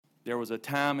There was a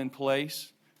time and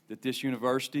place that this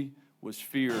university was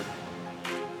feared.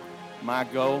 My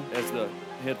goal as the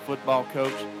head football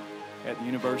coach at the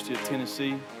University of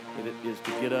Tennessee is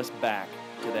to get us back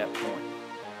to that point.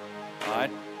 All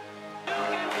right?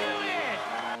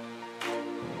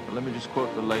 Let me just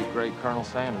quote the late, great Colonel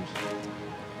Sanders.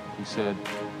 He said,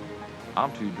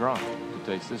 "I'm too drunk to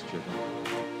taste this chicken."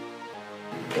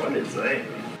 What is that?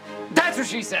 That's what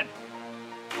she said.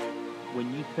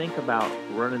 When you think about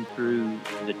running through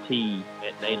the T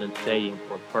at Neyland Stadium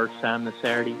for the first time this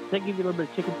Saturday, does that give you a little bit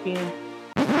of chicken skin?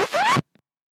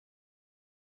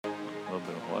 A little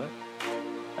bit of what?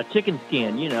 A chicken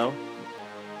skin, you know.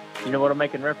 You know what I'm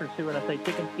making reference to when I say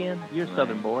chicken skin? You're a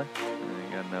Southern boy. I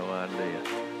ain't got no idea.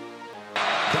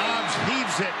 Dobbs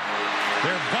heaves it.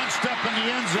 They're bunched up in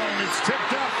the end zone. It's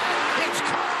tipped up. It's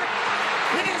caught.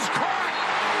 It is caught.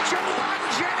 Jawan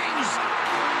Jennings.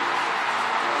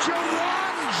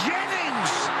 Jawan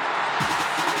Jennings.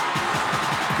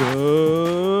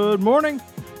 Good morning,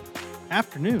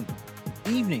 afternoon,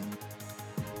 evening,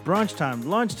 brunch time,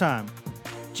 lunchtime.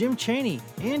 Jim Chaney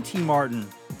and T. Martin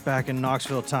back in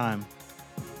Knoxville time.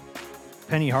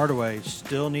 Penny Hardaway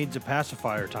still needs a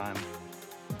pacifier time.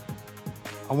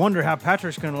 I wonder how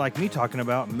Patrick's going to like me talking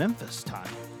about Memphis time.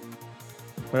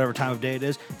 Whatever time of day it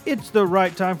is, it's the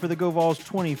right time for the Go Vols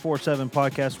 24/7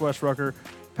 podcast. Wes Rucker,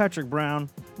 Patrick Brown,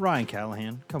 Ryan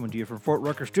Callahan coming to you from Fort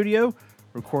Rucker Studio.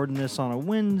 Recording this on a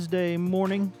Wednesday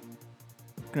morning.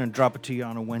 Going to drop it to you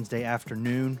on a Wednesday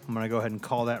afternoon. I'm going to go ahead and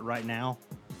call that right now.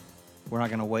 We're not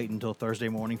going to wait until Thursday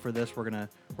morning for this. We're gonna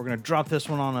drop this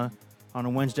one on a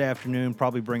Wednesday afternoon.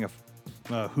 Probably bring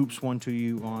a hoops one to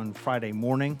you on Friday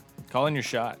morning. Call in your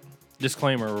shot.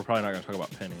 Disclaimer, we're probably not going to talk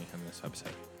about Penny in this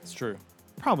episode. It's true.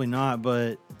 Probably not,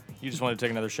 but You just want to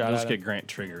take another shot Let's at get it? Grant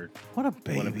triggered. what a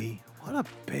baby! What a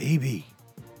baby!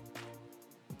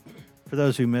 For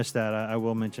those who missed that, I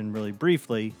will mention really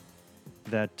briefly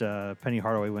that Penny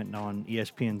Hardaway went on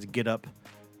ESPN's Get Up,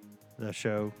 the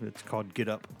show. It's called Get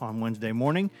Up on Wednesday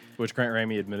morning. Which Grant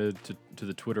Ramey admitted to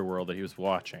the Twitter world that he was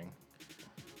watching.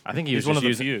 I think he was He's one just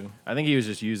of the using, few. I think he was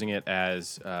just using it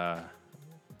as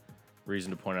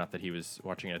reason to point out that he was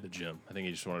watching it at the gym. I think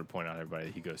he just wanted to point out to everybody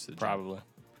that he goes to the gym. Probably.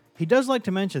 He does like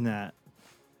to mention that.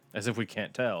 As if we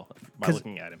can't tell by 'Cause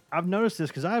looking at him. I've noticed this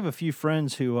because I have a few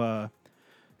friends who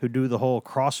do the whole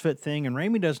CrossFit thing, and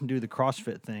Ramey doesn't do the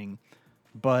CrossFit thing,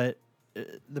 but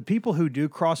the people who do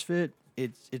CrossFit,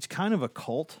 it's kind of a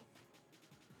cult.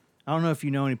 I don't know if you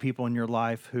know any people in your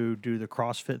life who do the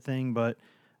CrossFit thing, but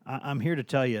I'm here to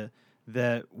tell you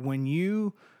that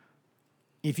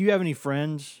if you have any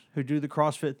friends who do the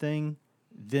CrossFit thing,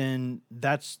 then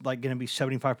that's like going to be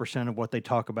 75% of what they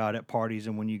talk about at parties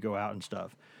and when you go out and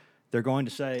stuff. They're going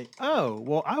to say, "Oh,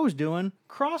 well, I was doing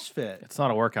CrossFit. It's not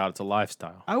a workout, it's a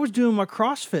lifestyle. I was doing my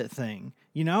CrossFit thing.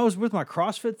 You know, I was with my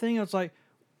CrossFit thing. I was like,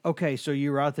 okay, so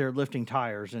you were out there lifting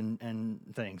tires and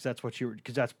things. That's what you were,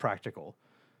 because that's practical.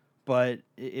 But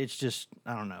it's just,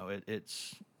 I don't know.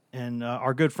 And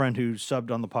our good friend who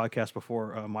subbed on the podcast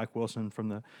before, Mike Wilson from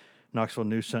the Knoxville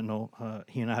News Sentinel,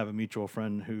 he and I have a mutual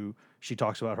friend who she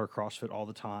talks about her CrossFit all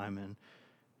the time. And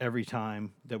every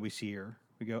time that we see her,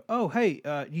 we go, "Oh, hey,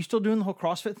 you still doing the whole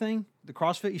CrossFit thing? The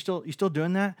CrossFit, you still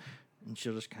doing that?" And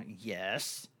she'll just kind of,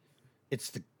 "Yes, it's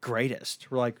the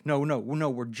greatest." We're like, no,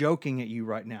 we're joking at you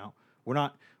right now.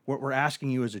 We're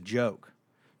asking you as a joke.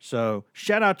 So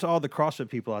shout out to all the CrossFit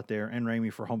people out there and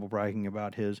Ramey for humble bragging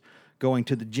about his going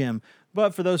to the gym.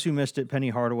 But for those who missed it, Penny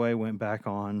Hardaway went back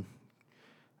on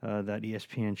that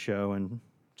ESPN show and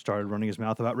started running his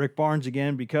mouth about Rick Barnes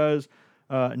again because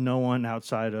no one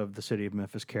outside of the city of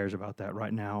Memphis cares about that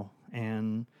right now.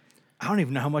 And I don't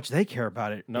even know how much they care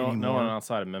about it anymore. No one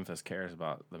outside of Memphis cares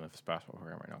about the Memphis basketball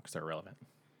program right now because they're relevant.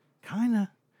 Kind of.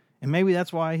 And maybe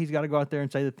that's why he's got to go out there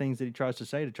and say the things that he tries to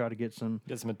say to try to get some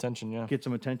attention, yeah. Get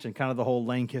some attention. Kind of the whole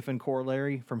Lane Kiffin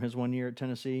corollary from his 1 year at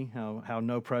Tennessee, how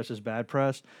no press is bad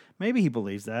press. Maybe he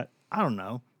believes that. I don't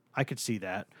know. I could see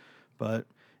that. But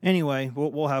anyway,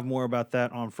 we'll have more about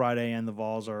that on Friday, and the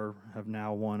Vols have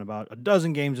now won about a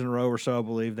dozen games in a row or so, I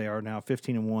believe. They are now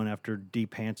 15-1 after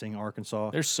de-pantsing Arkansas.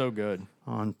 They're so good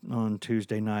on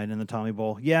Tuesday night in the Tommy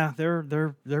Bowl. Yeah,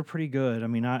 they're pretty good. I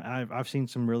mean, I've seen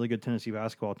some really good Tennessee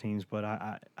basketball teams, but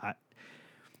I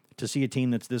to see a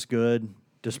team that's this good,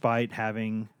 despite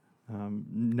having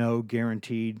no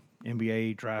guaranteed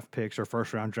NBA draft picks or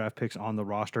first-round draft picks on the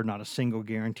roster, not a single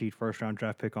guaranteed first-round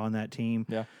draft pick on that team.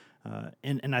 Yeah.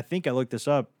 And I think I looked this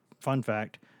up. Fun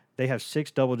fact, they have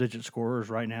 6 double-digit scorers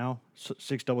right now,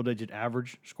 6 double-digit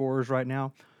average scorers right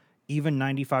now. Even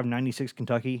 95-96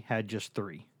 Kentucky had just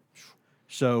 3.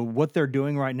 So what they're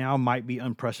doing right now might be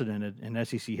unprecedented in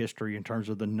SEC history in terms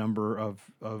of the number of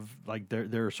like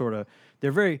they're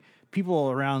very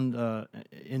people around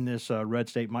in this red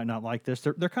state might not like this.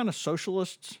 They're kind of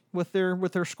socialists with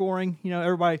their scoring. You know,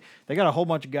 everybody they got a whole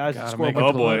bunch of guys that score.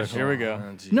 Oh boy, here we go.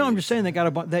 No, I'm just saying they got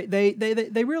a bunch.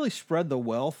 They really spread the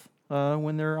wealth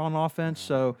when they're on offense.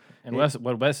 So And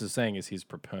what Wes is saying is he's a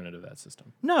proponent of that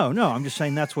system. no, I'm just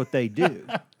saying that's what they do.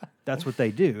 That's what they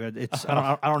do. It's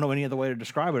I don't know any other way to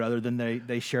describe it other than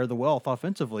they share the wealth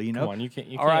offensively. You know, Come on, you can't.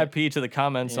 R.I.P. to the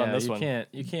comments on this you one.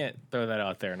 You can't throw that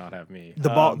out there and not have me. the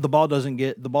ball doesn't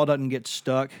get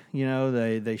stuck. You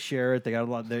know, they share it. They got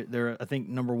a lot. They're I think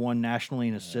number one nationally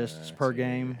in assists per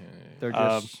game. They're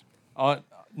just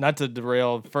Not to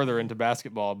derail further into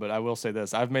basketball, but I will say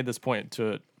this. I've made this point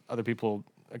to other people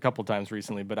a couple times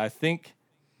recently, but I think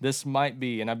this might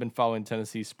be, and I've been following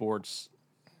Tennessee sports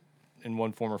in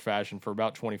one form or fashion for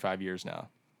about 25 years now.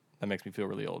 That makes me feel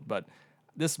really old, but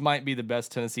this might be the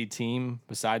best Tennessee team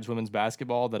besides women's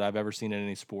basketball that I've ever seen in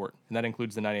any sport, and that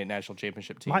includes the '98 national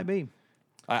championship team. might be.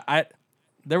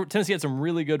 Tennessee had some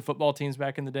really good football teams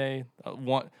back in the day.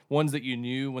 Ones that you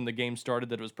knew when the game started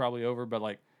that it was probably over, but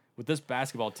like with this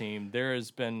basketball team, there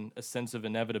has been a sense of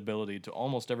inevitability to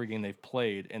almost every game they've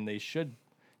played, and they should.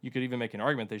 You could even make an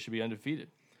argument they should be undefeated.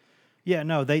 Yeah,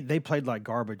 no, they played like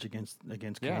garbage against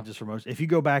Kansas for most. If you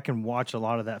go back and watch a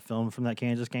lot of that film from that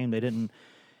Kansas game, they didn't.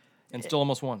 And still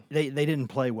almost won. They didn't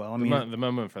play well. I mean, The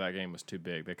moment for that game was too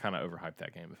big. They kind of overhyped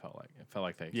that game. It felt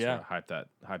like they sort of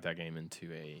hyped that game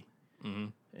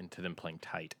into them playing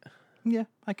tight. yeah,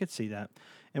 I could see that,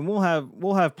 and we'll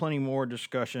have plenty more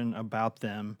discussion about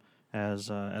them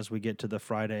as we get to the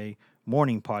Friday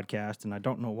morning podcast. And I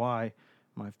don't know why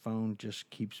my phone just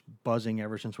keeps buzzing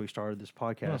ever since we started this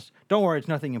podcast. Don't worry, it's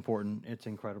nothing important. It's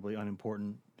incredibly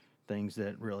unimportant things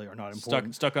that really are not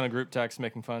important. Stuck on a group text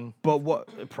making fun. But we're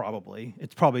talking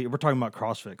about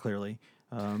CrossFit clearly.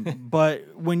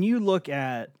 But when you look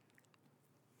at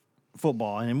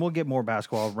football, and we'll get more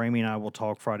basketball, Ramey and I will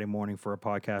talk Friday morning for a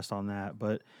podcast on that.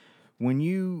 But when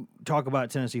you talk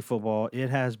about Tennessee football, it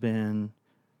has been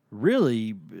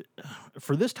really,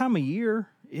 for this time of year,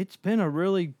 it's been a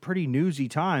really pretty newsy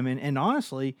time. And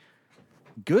honestly,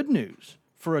 good news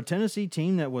for a Tennessee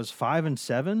team that was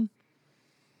 5-7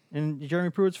 in Jeremy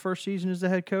Pruitt's first season as the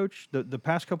head coach. The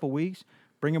past couple weeks,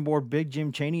 bring aboard Big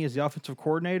Jim Chaney as the offensive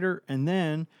coordinator, and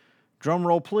then, drum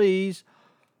roll please,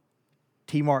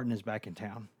 T. Martin is back in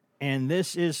town. And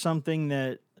this is something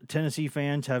that Tennessee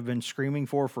fans have been screaming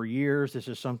for years. This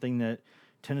is something that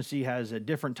Tennessee has at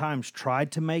different times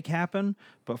tried to make happen,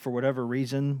 but for whatever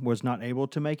reason was not able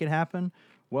to make it happen.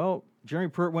 Well, Jeremy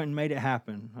Pruitt went and made it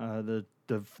happen.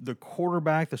 The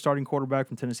quarterback, the starting quarterback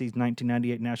from Tennessee's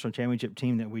 1998 national championship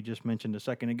team that we just mentioned a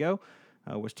second ago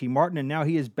was T. Martin, and now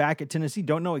he is back at Tennessee.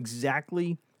 Don't know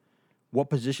exactly what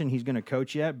position he's going to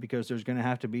coach yet because there's going to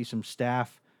have to be some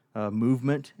staff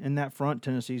movement in that front.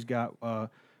 Tennessee's got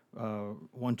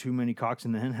one too many cocks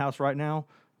in the hen house right now,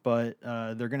 but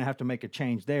they're going to have to make a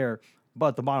change there.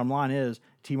 But the bottom line is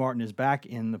T. Martin is back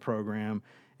in the program,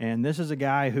 and this is a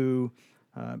guy who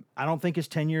I don't think his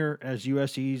tenure as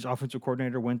USC's offensive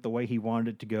coordinator went the way he wanted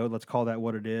it to go. Let's call that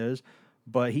what it is.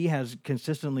 But he has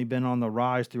consistently been on the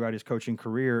rise throughout his coaching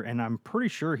career, and I'm pretty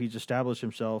sure he's established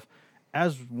himself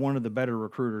as one of the better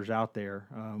recruiters out there,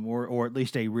 or at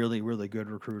least a really, really good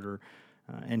recruiter.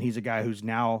 And he's a guy who's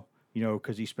now,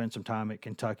 because he spent some time at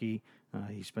Kentucky,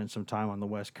 he spent some time on the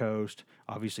West Coast.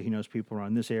 Obviously, he knows people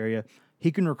around this area.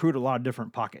 He can recruit a lot of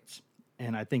different pockets,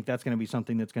 and I think that's going to be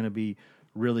something that's going to be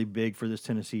really big for this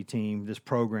Tennessee team, this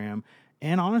program.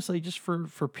 And honestly, just for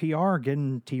PR,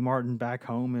 getting T. Martin back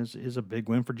home is a big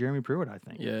win for Jeremy Pruitt, I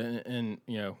think. Yeah, and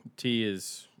T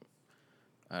is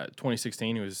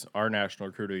 2016. He was our national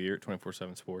recruiter of the year at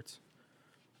 24/7 Sports.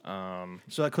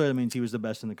 So that clearly means he was the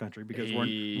best in the country because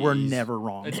we're never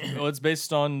wrong. It's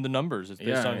based on the numbers. It's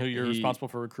based on who you're responsible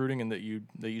for recruiting and that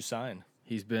you sign.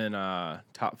 He's been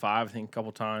top 5, I think, a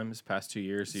couple times. Past 2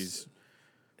 years, he's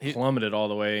plummeted all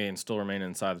the way and still remain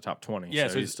inside the top 20. Yeah,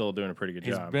 so he's still doing a pretty good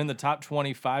job. He's been in the top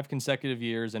 25 consecutive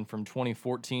years, and from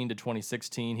 2014 to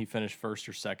 2016, he finished first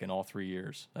or second all 3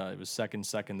 years. It was second,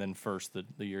 then first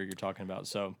the year you're talking about.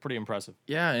 So pretty impressive.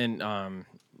 Yeah, and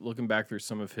looking back through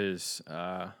some of his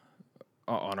on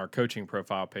our coaching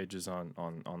profile pages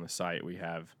on the site, we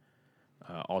have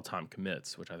all-time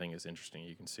commits, which I think is interesting.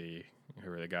 You can see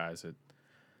who are the guys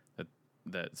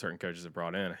that certain coaches have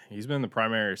brought in. He's been the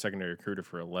primary or secondary recruiter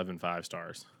for 11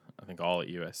 5-stars, I think all at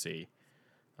USC.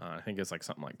 I think it's like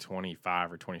something like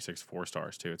 25 or 26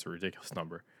 4-stars, too. It's a ridiculous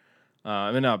number.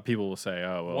 And then now people will say,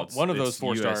 oh, well, one of those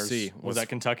 4 USC. stars was at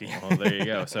Kentucky. Well, there you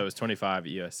go. So it was 25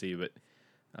 at USC. But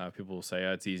People will say,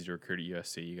 it's easy to recruit at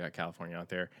USC. You got California out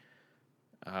there.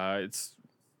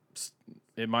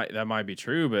 That might be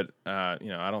true, but I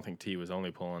don't think T was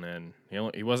only pulling in.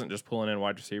 He wasn't just pulling in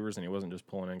wide receivers, and he wasn't just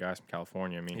pulling in guys from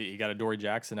California. I mean, He got a Dory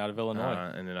Jackson out of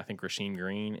Illinois. and then I think Rasheem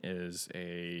Green is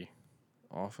a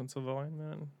offensive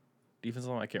lineman, defensive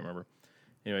lineman. I can't remember.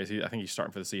 Anyways, I think he's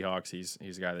starting for the Seahawks.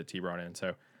 He's a guy that T brought in.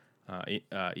 So,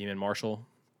 Eamon Marshall,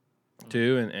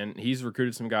 too, and he's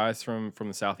recruited some guys from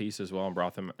the Southeast as well and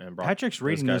brought Patrick's those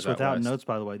reading guys this out without west. notes,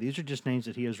 by the way. These are just names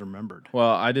that he has remembered. Well,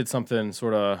 I did something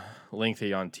sort of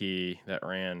lengthy on T that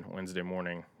ran Wednesday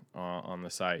morning on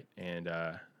the site, and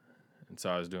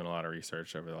so I was doing a lot of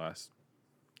research over the last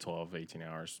 12, 18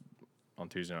 hours on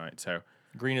Tuesday night. So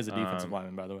Green is a defensive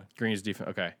lineman, by the way. Green's defense.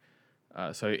 Okay.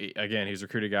 Again, he's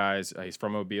recruited guys. He's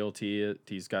from Mobile.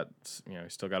 He's got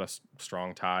he's still got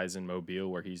strong ties in Mobile,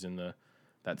 where he's in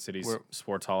that city's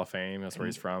sports hall of fame. That's where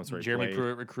he's from. That's where Jeremy he played.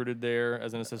 Pruitt recruited there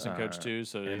as an assistant coach too,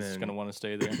 so he's going to want to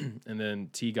stay there. And then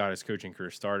T got his coaching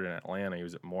career started in Atlanta. He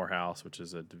was at Morehouse, which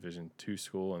is a Division II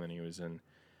school, and then he was in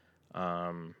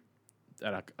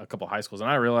at a couple high schools. And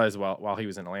I realized while he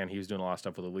was in Atlanta, he was doing a lot of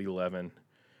stuff with Elite 11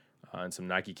 and some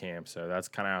Nike camps. So that's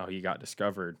kind of how he got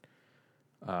discovered.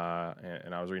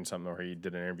 And I was reading something where he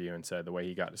did an interview and said the way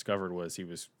he got discovered was he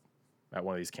was at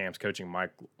one of these camps coaching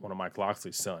one of Mike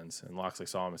Loxley's sons, and Loxley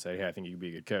saw him and said, "Hey, I think you could be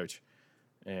a good coach."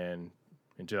 And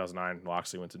in 2009,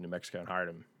 Loxley went to New Mexico and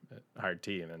hired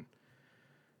T, and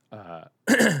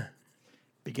then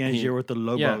Began his year with the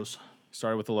Lobos.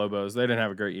 Started with the Lobos. They didn't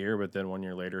have a great year, but then 1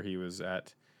 year later he was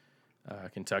at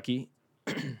Kentucky.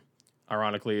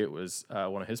 Ironically, it was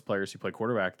one of his players who played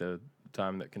quarterback the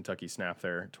time that Kentucky snapped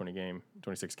their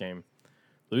 26-game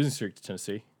losing streak to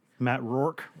Tennessee. Matt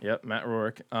Rourke. Yep, Matt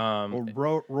Rourke. But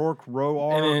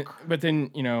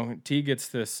then, T gets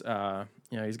this,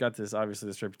 he's got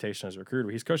this reputation as a recruiter.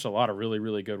 He's coached a lot of really,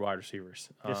 really good wide receivers.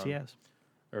 Yes, he has.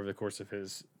 Over the course of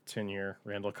his tenure.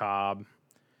 Randall Cobb,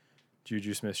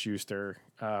 Juju Smith-Schuster,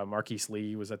 Marquise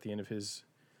Lee was at the end of his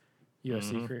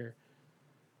USC career.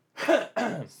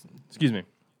 Excuse me.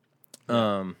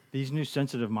 These new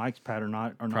sensitive mics, Pat, are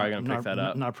not probably gonna pick that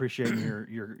up. Not appreciating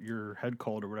your head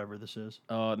cold or whatever this is.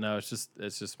 Oh no, it's just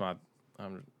my. I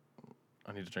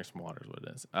need to drink some water. Is what it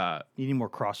is. You need more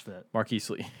CrossFit. Marquise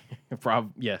Lee,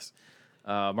 yes.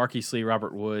 Marquise Lee,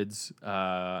 Robert Woods,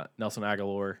 Nelson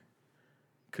Aguilar,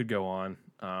 could go on.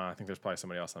 I think there's probably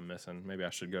somebody else I'm missing. Maybe I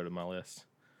should go to my list.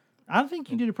 I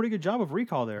think you did a pretty good job of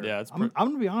recall there. Yeah, I'm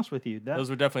going to be honest with you. Those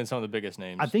were definitely some of the biggest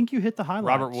names. I think you hit the highlights.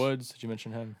 Robert Woods, did you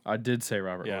mention him? I did say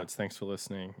Robert Woods. Thanks for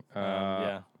listening.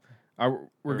 Yeah. I'm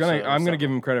gonna give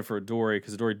him credit for Dory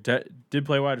because Dory did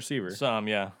play wide receiver. Some,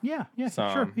 yeah. Yeah,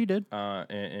 sure, he did.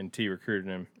 And T recruited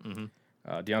him.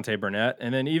 Deontay Burnett,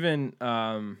 and then even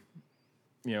Burnett's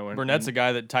a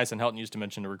guy that Tyson Helton used to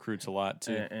mention to recruits a lot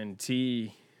too. And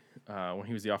T, when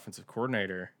he was the offensive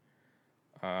coordinator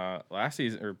last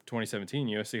season or 2017,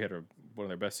 USC had one of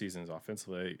their best seasons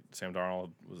offensively. Sam Darnold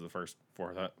was the first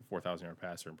 4,000-yard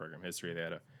passer in program history. They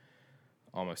had a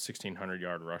almost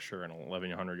 1,600-yard rusher and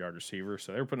 1,100-yard receiver.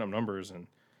 So they were putting up numbers and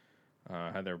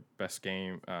had their best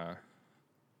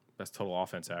best total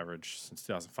offense average since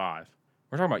 2005.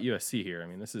 We're talking about USC here. I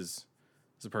mean, this is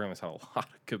a program that's had a lot of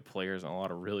good players and a lot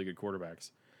of really good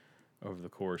quarterbacks over the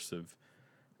course of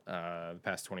the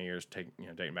past 20 years,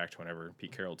 dating back to whenever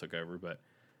Pete Carroll took over. But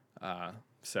and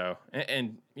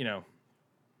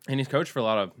he's coached for a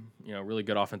lot of really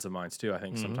good offensive minds too. I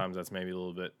think sometimes that's maybe a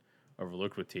little bit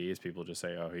overlooked with T, is people just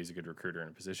say, oh, he's a good recruiter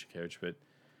and a position coach. But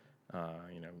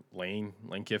Lane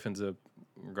Kiffin's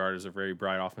regarded as a very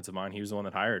bright offensive mind. He was the one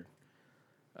that hired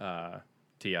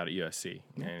T out at USC.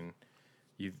 And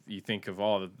you think of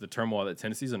all the turmoil that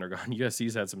Tennessee's undergone.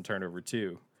 USC's had some turnover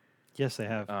too. Yes, they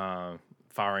have.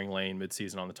 Firing Lane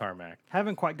midseason on the tarmac.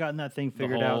 Haven't quite gotten that thing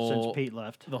figured out since Pete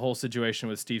left. The whole situation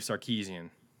with Steve Sarkisian.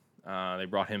 They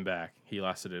brought him back. He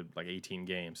lasted like 18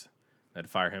 games. They had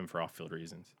to fire him for off-field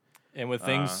reasons. And with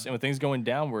things going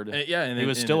downward, he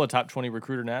was still a top 20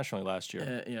 recruiter nationally last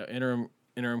year. Interim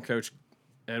coach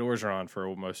Ed Orgeron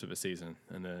for most of the season,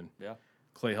 and then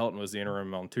Clay Helton was the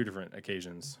interim on two different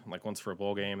occasions, like once for a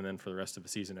bowl game and then for the rest of the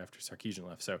season after Sarkisian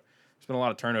left. So there's been a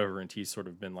lot of turnover, and T's sort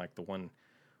of been like the one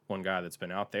guy that's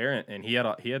been out there, and he had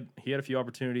a few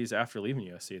opportunities after leaving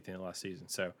USC at the end of last season.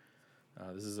 So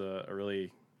this is a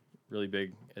really, really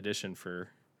big addition for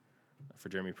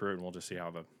Jeremy Pruitt, and we'll just see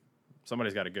how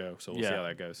somebody's got to go. So we'll see how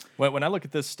that goes. When I look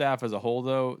at this staff as a whole,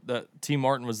 though, T.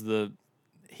 Martin was the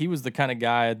kind of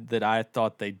guy that I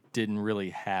thought they didn't really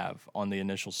have on the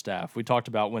initial staff. We talked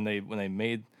about when they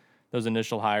made those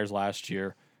initial hires last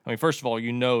year. I mean, first of all,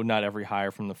 not every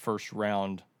hire from the first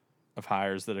round of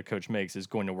hires that a coach makes is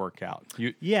going to work out.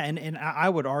 Yeah, and I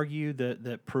would argue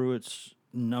that Pruitt's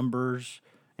numbers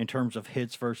in terms of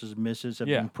hits versus misses have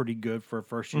been pretty good for a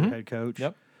first-year head coach.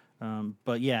 Yep.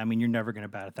 But yeah, I mean, you're never going to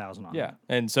bat 1,000 on that.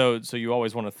 And so you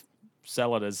always want to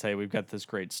sell it as, hey, we've got this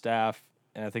great staff,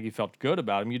 and I think he felt good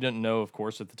about him. You didn't know, of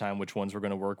course, at the time which ones were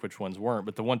going to work, which ones weren't.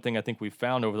 But the one thing I think we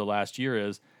found over the last year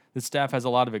is this staff has a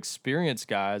lot of experienced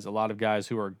guys, a lot of guys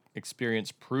who are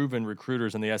experienced, proven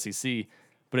recruiters in the SEC,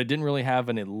 but it didn't really have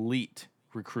an elite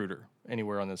recruiter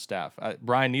anywhere on this staff.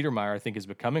 Brian Niedermeyer, I think, is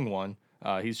becoming one.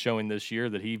 He's showing this year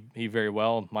that he very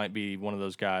well might be one of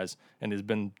those guys and has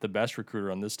been the best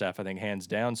recruiter on this staff, I think, hands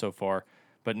down so far.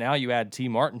 But now you add T.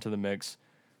 Martin to the mix,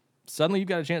 suddenly you've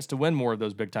got a chance to win more of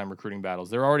those big-time recruiting battles.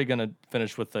 They're already going to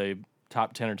finish with a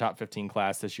top 10 or top 15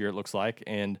 class this year, it looks like,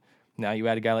 and now you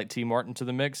add a guy like T. Martin to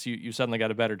the mix, you suddenly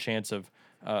got a better chance of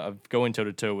going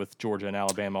toe-to-toe with Georgia and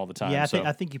Alabama all the time. Yeah,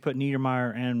 I think you put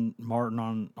Niedermeyer and Martin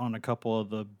on a couple of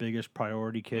the biggest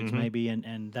priority kids maybe,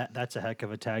 and that's a heck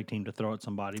of a tag team to throw at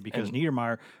somebody because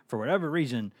Niedermeyer, for whatever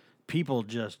reason,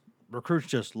 recruits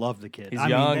just love the kid. He's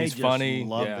young, he's just funny.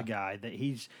 Love the guy. That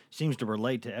seems to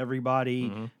relate to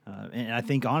everybody. And I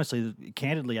think honestly,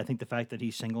 candidly, I think the fact that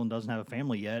he's single and doesn't have a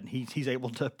family yet, he's able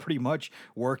to pretty much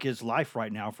work his life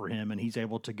right now for him, and he's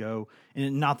able to go.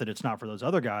 And not that it's not for those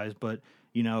other guys, but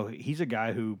he's a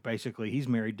guy who basically he's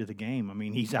married to the game. I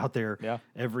mean, he's out there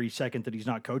every second that he's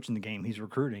not coaching the game, he's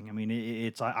recruiting. I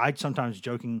mean, I sometimes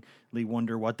jokingly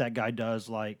wonder what that guy does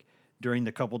like during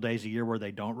the couple days a year where they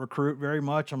don't recruit very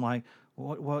much. I'm like,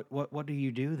 what do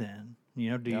you do then?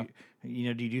 Do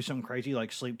you do something crazy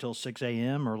like sleep till 6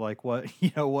 a.m. or like what?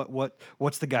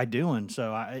 What's the guy doing?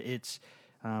 So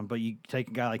but you take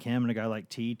a guy like him and a guy like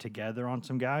T together on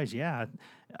some guys. Yeah,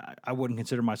 I wouldn't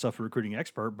consider myself a recruiting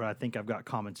expert, but I think I've got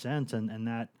common sense,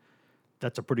 and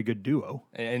that's a pretty good duo.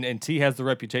 And T has the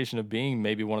reputation of being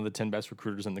maybe one of the 10 best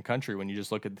recruiters in the country. When you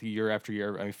just look at the year after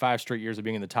year, I mean, 5 straight years of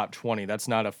being in the top 20, that's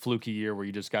not a fluky year where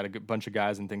you just got a bunch of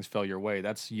guys and things fell your way.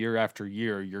 That's year after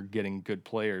year, you're getting good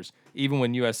players, even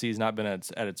when USC has not been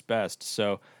at its best.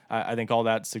 So I think all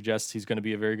that suggests he's going to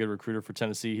be a very good recruiter for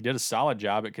Tennessee. He did a solid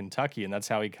job at Kentucky, and that's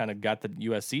how he kind of got the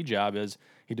USC job, is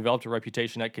he developed a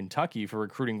reputation at Kentucky for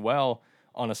recruiting well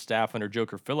on a staff under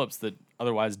Joker Phillips that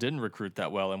otherwise didn't recruit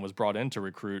that well and was brought in to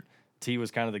recruit. T was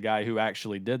kind of the guy who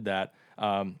actually did that.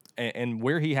 And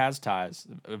where he has ties,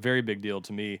 a very big deal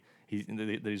to me.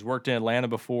 He's worked in Atlanta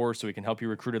before, so he can help you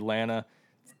recruit Atlanta.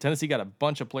 Tennessee got a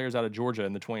bunch of players out of Georgia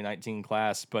in the 2019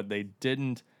 class, but they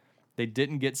didn't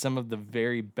get some of the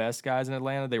very best guys in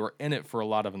Atlanta. They were in it for a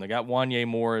lot of them. They got Wanye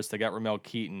Morris, they got Ramel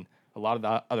Keaton. A lot of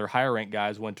the other higher-ranked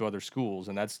guys went to other schools,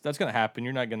 and that's going to happen.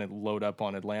 You're not going to load up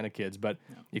on Atlanta kids, but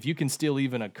if you can steal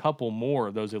even a couple more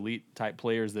of those elite-type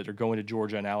players that are going to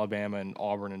Georgia and Alabama and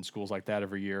Auburn and schools like that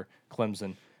every year,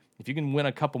 Clemson, if you can win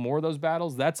a couple more of those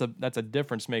battles, that's a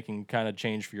difference-making kind of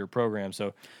change for your program.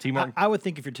 So, T. Martin, I would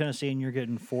think if you're Tennessee and you're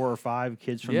getting 4 or 5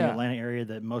 kids from the Atlanta area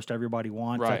that most everybody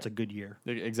wants, that's a good year.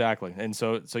 Exactly. And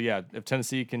so yeah, if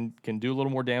Tennessee can do a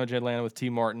little more damage in Atlanta with T.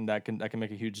 Martin, that can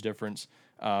make a huge difference.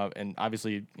 And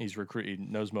obviously, he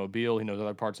knows Mobile, he knows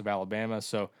other parts of Alabama.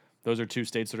 So those are 2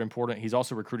 states that are important. He's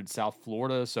also recruited South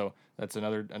Florida, so that's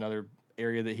another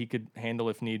area that he could handle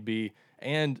if need be.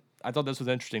 And I thought this was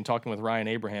interesting, talking with Ryan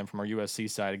Abraham from our USC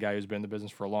side, a guy who's been in the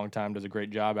business for a long time, does a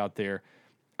great job out there.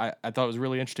 I thought it was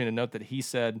really interesting to note that he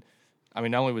said, I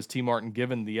mean, not only was T. Martin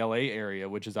given the LA area,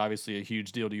 which is obviously a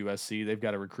huge deal to USC, they've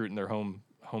got to recruit in their home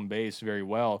base very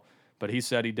well, but he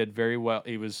said he did very well.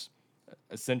 He was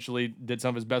essentially did some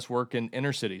of his best work in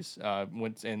inner cities,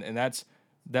 and that's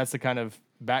the kind of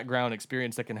background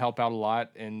experience that can help out a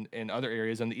lot in other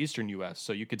areas in the eastern U.S.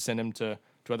 So you could send him to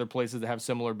other places that have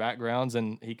similar backgrounds,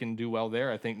 and he can do well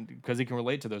there, I think, because he can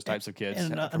relate to those types of kids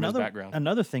from his background.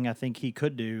 Another thing I think he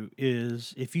could do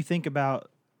is, if you think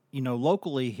about,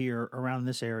 locally here around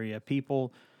this area,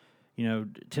 people,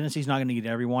 Tennessee's not going to get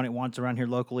everyone it wants around here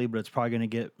locally, but it's probably going to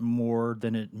get more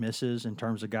than it misses in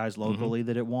terms of guys locally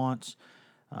that it wants.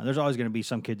 There's always going to be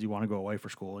some kids who want to go away for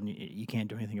school, and you can't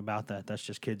do anything about that. That's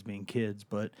just kids being kids.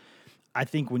 But I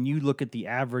think when you look at the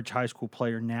average high school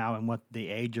player now and what the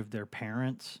age of their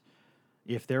parents,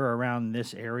 if they're around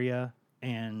this area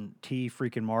and T.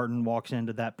 freaking Martin walks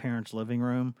into that parent's living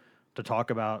room to talk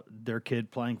about their kid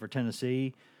playing for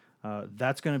Tennessee,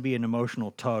 that's going to be an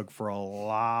emotional tug for a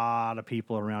lot of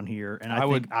people around here. And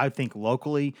I think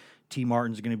locally, T.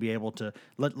 Martin's going to be able to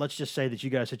let's just say that you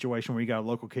got a situation where you got a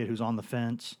local kid who's on the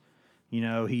fence.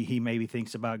 He maybe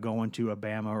thinks about going to a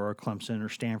Bama or a Clemson or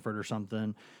Stanford or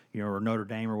something, or Notre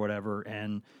Dame or whatever.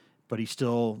 And but he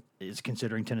still is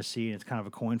considering Tennessee, and it's kind of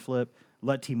a coin flip.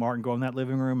 Let T. Martin go in that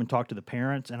living room and talk to the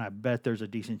parents, and I bet there's a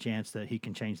decent chance that he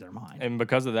can change their mind. And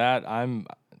because of that,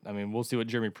 we'll see what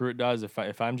Jeremy Pruitt does.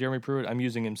 If I'm Jeremy Pruitt, I'm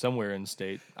using him somewhere in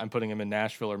state. I'm putting him in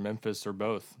Nashville or Memphis or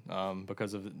both,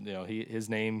 because of his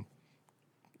name.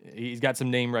 He's got some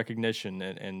name recognition,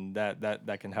 and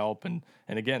that can help. And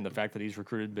again, the fact that he's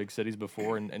recruited big cities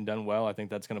before and done well, I think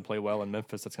that's going to play well in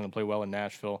Memphis. That's going to play well in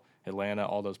Nashville, Atlanta,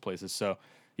 all those places. So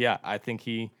yeah, I think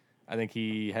he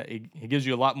gives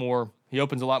you a lot more. He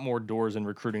opens a lot more doors in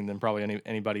recruiting than probably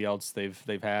anybody else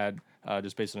they've had,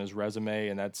 just based on his resume,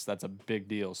 and that's a big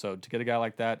deal. So to get a guy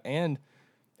like that, and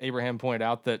Abraham pointed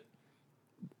out that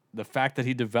the fact that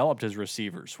he developed his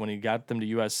receivers when he got them to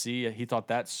USC, he thought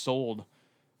that sold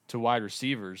to wide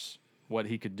receivers what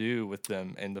he could do with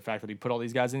them, and the fact that he put all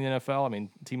these guys in the NFL. I mean,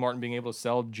 T. Martin being able to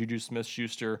sell Juju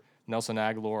Smith-Schuster, Nelson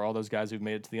Aguilar, all those guys who've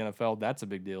made it to the NFL, that's a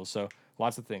big deal. So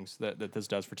lots of things that this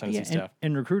does for Tennessee staff.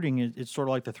 And recruiting, it's sort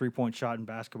of like the three-point shot in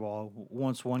basketball.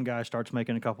 Once one guy starts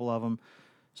making a couple of them,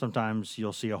 sometimes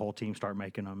you'll see a whole team start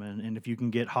making them. And if you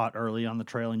can get hot early on the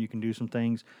trail and you can do some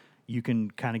things, you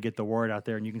can kind of get the word out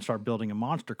there, and you can start building a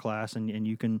monster class, and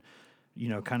you can –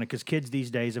 kind of, because kids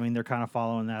these days, I mean, they're kind of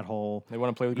following that whole. They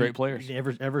want to play with great players.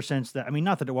 Ever since that, I mean,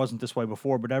 not that it wasn't this way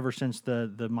before, but ever since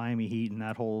the Miami Heat and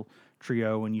that whole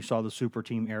trio, and you saw the super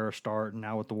team era start, and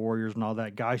now with the Warriors and all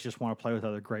that, guys just want to play with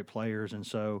other great players. And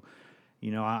so,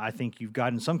 I think you've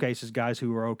got in some cases guys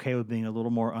who are okay with being a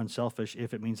little more unselfish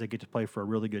if it means they get to play for a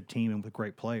really good team and with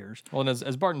great players. Well, and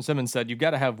as Barton Simmons said, you've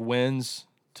got to have wins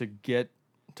to get.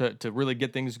 To really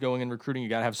get things going in recruiting, you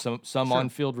got to have some Sure.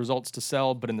 on-field results to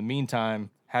sell. But in the meantime,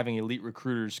 having elite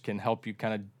recruiters can help you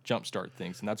kind of jumpstart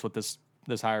things, and that's what this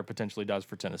hire potentially does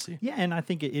for Tennessee. Yeah, and I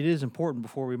think it is important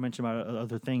before we mention about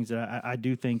other things that I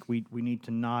do think we need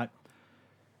to not.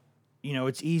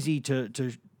 It's easy to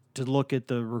look at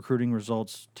the recruiting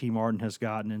results T. Martin has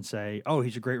gotten and say, "Oh,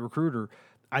 he's a great recruiter."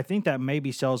 I think that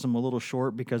maybe sells him a little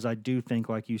short, because I do think,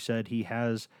 like you said, he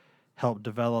has helped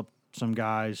develop some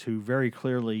guys who very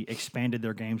clearly expanded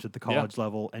their games at the college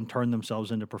level and turned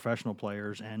themselves into professional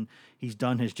players, and he's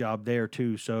done his job there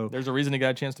too. So there's a reason he got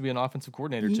a chance to be an offensive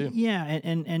coordinator too. Yeah,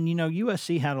 and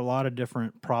USC had a lot of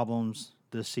different problems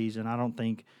this season. I don't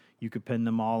think you could pin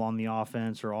them all on the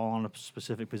offense or all on a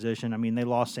specific position. I mean, they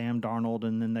lost Sam Darnold,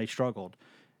 and then they struggled,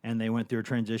 and they went through a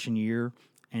transition year,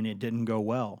 and it didn't go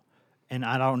well. And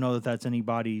I don't know that that's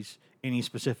any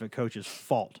specific coach's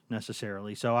fault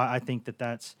necessarily. So I think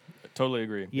that's totally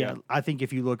agree. Yeah, I think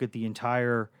if you look at the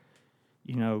entire,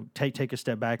 take a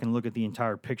step back and look at the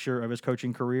entire picture of his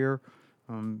coaching career,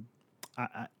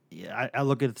 I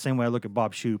look at it the same way I look at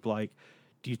Bob Shoop. Like,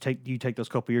 do you take those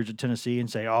couple years at Tennessee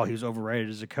and say, oh, he was overrated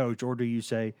as a coach, or do you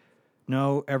say,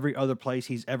 no, every other place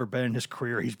he's ever been in his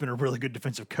career, he's been a really good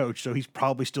defensive coach, so he's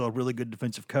probably still a really good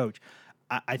defensive coach.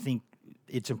 I think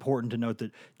it's important to note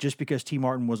that just because T.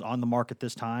 Martin was on the market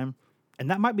this time, and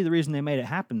that might be the reason they made it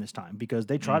happen this time, because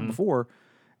they tried before,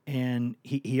 and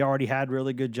he already had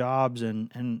really good jobs,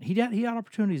 and he had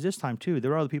opportunities this time too.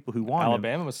 There were other people who wanted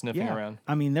Alabama him. was sniffing around.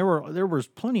 I mean, there was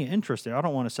plenty of interest there. I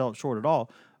don't want to sell it short at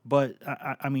all, but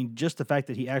I mean, just the fact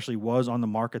that he actually was on the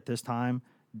market this time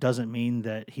doesn't mean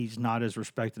that he's not as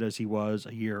respected as he was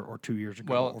a year or 2 years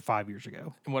ago or 5 years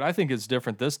ago. What I think is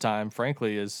different this time,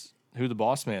 frankly, is who the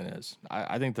boss man is.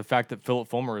 I think the fact that Philip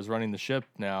Fulmer is running the ship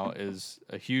now is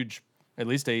a huge, at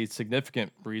least a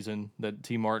significant reason that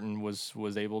T. Martin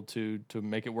was able to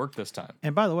make it work this time.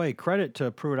 And by the way, credit to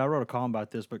Pruitt. I wrote a column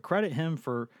about this, but credit him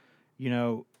for,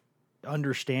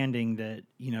 understanding that,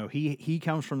 he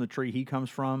comes from the tree he comes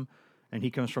from, and he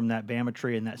comes from that Bama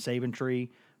tree and that Saban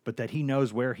tree, but that he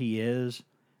knows where he is.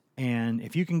 And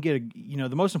if you can get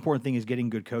the most important thing is getting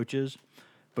good coaches,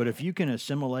 but if you can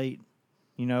assimilate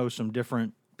some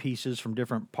different pieces from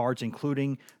different parts,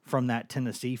 including from that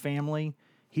Tennessee family,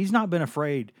 he's not been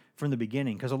afraid from the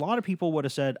beginning, because a lot of people would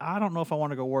have said, I don't know if I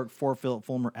want to go work for Philip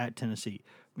Fulmer at Tennessee.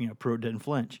 Pruitt didn't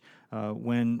flinch.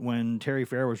 When Terry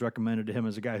Fair was recommended to him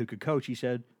as a guy who could coach, he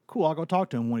said, cool, I'll go talk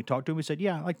to him. When he talked to him, he said,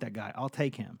 yeah, I like that guy. I'll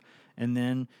take him. And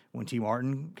then when T.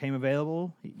 Martin came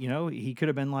available, he could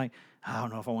have been like, I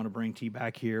don't know if I want to bring T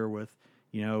back here with,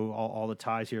 all the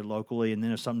ties here locally. And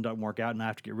then if something doesn't work out and I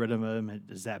have to get rid of him,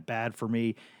 is that bad for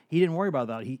me? He didn't worry about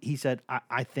that. He said,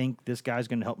 I think this guy's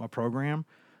going to help my program.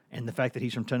 And the fact that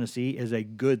he's from Tennessee is a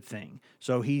good thing.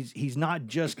 So he's not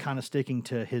just kind of sticking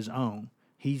to his own.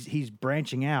 He's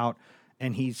branching out,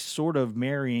 and he's sort of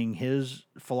marrying his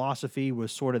philosophy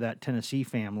with sort of that Tennessee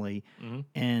family. Mm-hmm.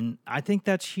 And I think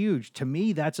that's huge. To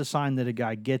me, that's a sign that a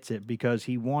guy gets it, because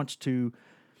he wants to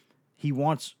he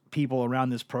wants people around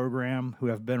this program who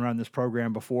have been around this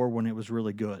program before when it was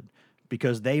really good,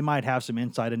 because they might have some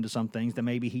insight into some things that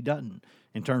maybe he doesn't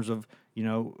in terms of,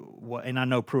 what. And I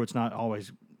know Pruitt's not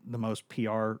always the most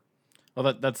PR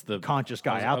Well, that's the conscious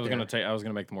guy I out was there. I was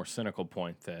gonna make the more cynical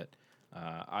point that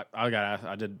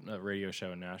I did a radio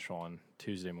show in Nashville on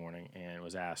Tuesday morning and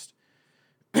was asked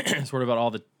sort of about all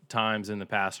the times in the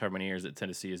past how many years that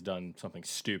Tennessee has done something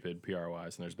stupid PR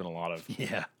wise, and there's been a lot of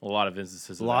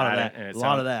instances a lot of that, and a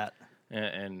lot of that.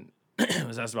 and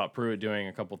was asked about Pruitt doing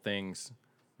a couple things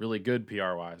really good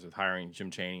PR wise with hiring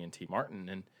Jim Chaney and T. Martin,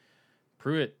 and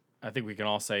Pruitt, I think we can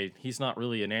all say he's not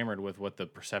really enamored with what the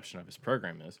perception of his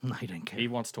program is. No, he didn't care. He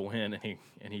wants to win,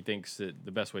 and he thinks that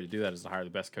the best way to do that is to hire the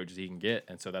best coaches he can get,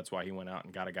 and so that's why he went out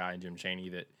and got a guy in Jim Chaney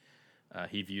that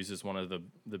he views as one of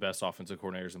the best offensive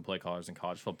coordinators and play callers in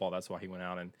college football. That's why he went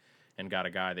out and got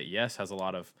a guy that, yes, has a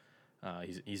lot of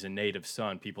he's a native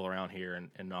son. People around here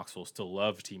in Knoxville still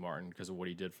love T. Martin because of what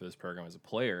he did for this program as a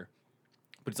player,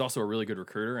 but he's also a really good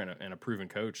recruiter and a proven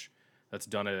coach that's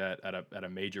done it at a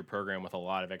major program with a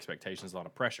lot of expectations, a lot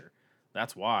of pressure.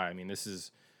 That's why, I mean, this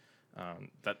is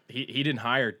that he didn't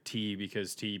hire T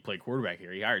because T played quarterback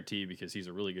here. He hired T because he's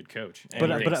a really good coach.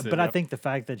 But I think the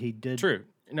fact that he did true.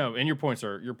 No, and your points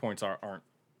aren't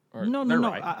no, they're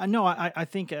right. right. I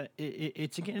think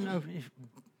it's again,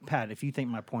 Pat. If you think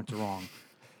my points are wrong,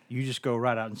 you just go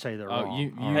right out and say they're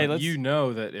wrong. You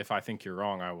know that if I think you're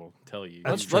wrong, I will tell you.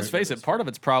 Let's face it. Part of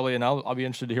it's probably, and I'll be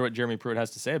interested to hear what Jeremy Pruitt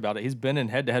has to say about it. He's been in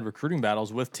head-to-head recruiting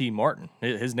battles with T. Martin.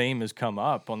 His name has come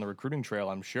up on the recruiting trail,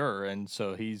 I'm sure, and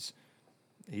so he's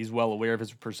well aware of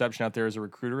his perception out there as a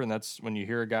recruiter. And that's when you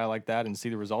hear a guy like that and see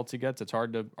the results he gets, it's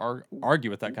hard to argue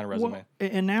with that kind of resume. Well,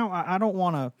 and now I don't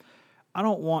want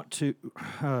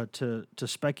to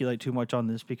speculate too much on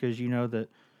this, because you know that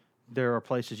there are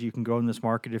places you can go in this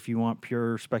market if you want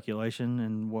pure speculation,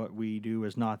 and what we do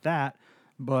is not that.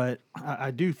 But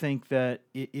I do think that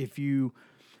if you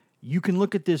can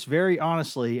look at this very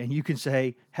honestly and you can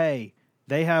say, hey,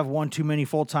 they have one too many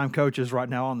full-time coaches right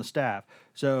now on the staff.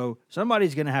 So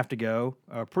somebody's going to have to go.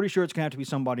 Pretty sure it's going to have to be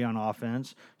somebody on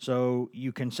offense. So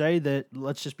you can say that,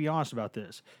 let's just be honest about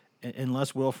this.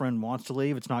 Unless Wilfriend wants to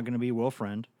leave, it's not going to be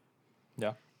Wilfriend.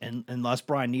 Yeah. And unless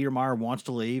Brian Niedermeyer wants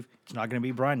to leave, it's not going to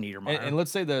be Brian Niedermeyer. And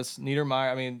let's say this,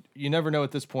 Niedermeyer, I mean, you never know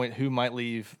at this point who might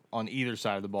leave on either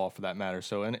side of the ball for that matter.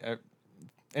 So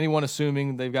anyone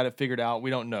assuming they've got it figured out, we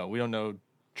don't know. We don't know.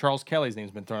 Charles Kelly's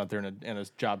name's been thrown out there in a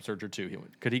job search or two.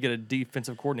 Could he get a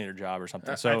defensive coordinator job or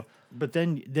something? But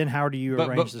then how do you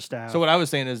arrange the staff? So what I was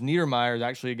saying is Niedermeyer is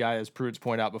actually a guy, as Pruitt's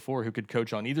pointed out before, who could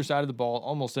coach on either side of the ball,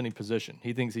 almost any position.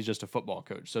 He thinks he's just a football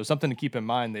coach. So something to keep in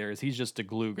mind there is he's just a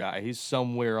glue guy. He's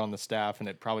somewhere on the staff, and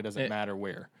it probably doesn't matter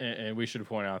where. And we should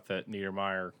point out that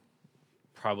Niedermeyer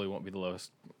probably won't be the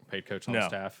lowest paid coach on the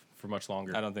staff for much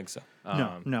longer. I don't think so.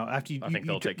 No. After I think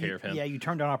they'll take care of him. Yeah, you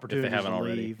turn down opportunities to leave,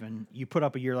 already. and you put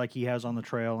up a year like he has on the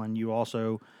trail, and you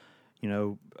also,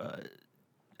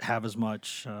 have as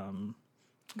much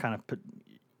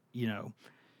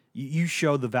you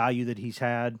show the value that he's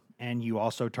had, and you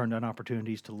also turn down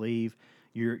opportunities to leave.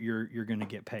 You're going to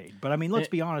get paid. But I mean, let's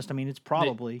be honest. I mean, it's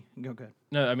probably go ahead.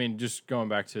 No, I mean, just going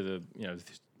back to the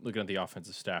looking at the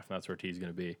offensive staff, and that's where T's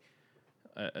going to be.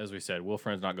 As we said,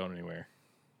 Wilfriend's not going anywhere.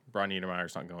 Brian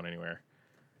Niedermeyer's not going anywhere.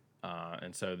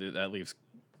 And so that leaves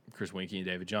Chris Weinke and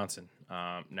David Johnson.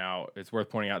 Now, it's worth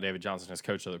pointing out David Johnson has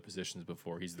coached other positions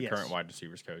before. He's the current wide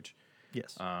receivers coach.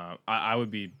 Yes. I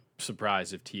would be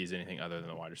surprised if T is anything other than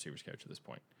the wide receivers coach at this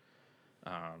point.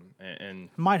 And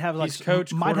might have he's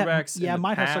coached quarterbacks.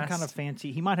 Have some kind of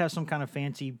fancy. He might have some kind of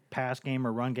fancy pass game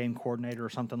or run game coordinator or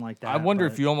something like that. I wonder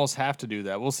if you almost have to do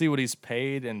that. We'll see what he's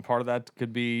paid, and part of that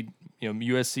could be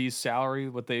USC's salary.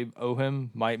 What they owe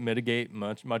him might mitigate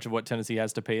much of what Tennessee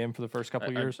has to pay him for the first couple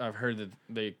of years. I've heard that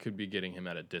they could be getting him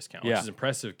at a discount, which is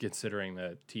impressive considering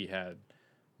that T had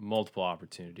multiple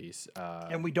opportunities.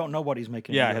 And we don't know what he's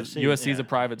making. Yeah, USC's a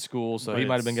private school, so he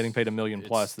might have been getting paid $1 million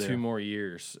plus there. 2 more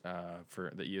years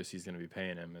for that USC's going to be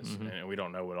paying him, and we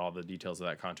don't know what all the details of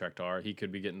that contract are. He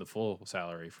could be getting the full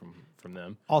salary from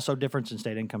them. Also, difference in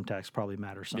state income tax probably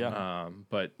matters some. Yeah.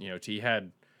 But T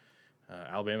had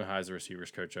Alabama has the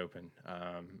receivers coach open.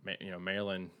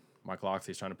 Maryland. Mike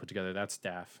Loxley's trying to put together that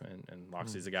staff, and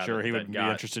Loxley's the guy he would be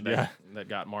interested. That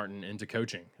got Martin into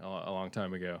coaching a long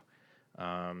time ago.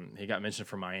 He got mentioned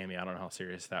from Miami. I don't know how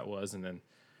serious that was. And then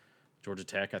Georgia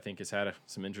Tech, I think, has had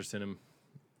some interest in him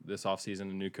this offseason. A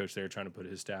new coach there trying to put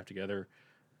his staff together.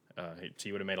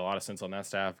 He would have made a lot of sense on that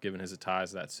staff given his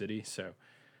ties to that city. So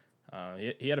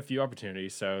he had a few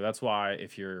opportunities. So that's why,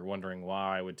 if you're wondering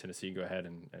why would Tennessee go ahead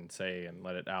and say and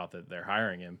let it out that they're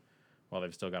hiring him, while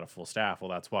they've still got a full staff.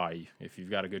 Well, that's why. If you've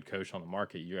got a good coach on the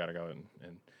market, you got to go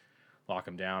and lock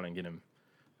him down and get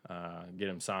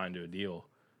him signed to a deal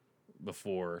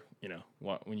before,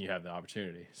 when you have the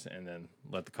opportunity, and then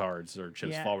let the cards or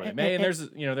chips fall where they may. And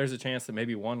there's a chance that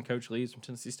maybe one coach leaves from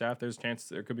Tennessee staff. There's a chance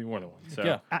there could be more than one.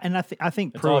 So and I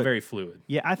think it's Pruitt, all very fluid.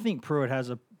 Yeah, I think Pruitt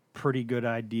has a pretty good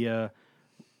idea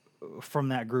from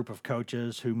that group of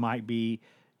coaches who might be,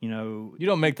 You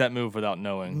don't make that move without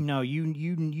knowing. No,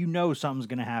 you know something's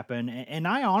going to happen, and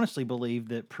I honestly believe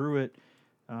that Pruitt.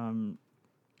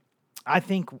 I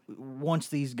think once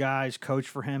these guys coach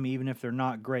for him, even if they're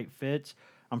not great fits,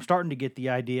 I'm starting to get the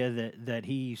idea that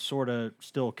he sort of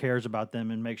still cares about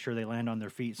them and makes sure they land on their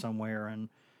feet somewhere, and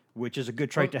which is a good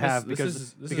trait to have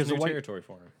because this is new territory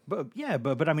for him.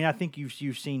 But I mean, I think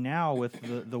you've seen now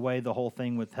with the way the whole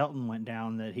thing with Helton went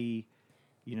down that he,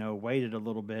 waited a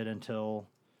little bit until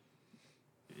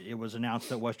it was announced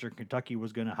that Western Kentucky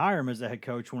was going to hire him as the head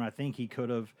coach, when I think he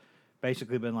could have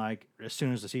basically been like, as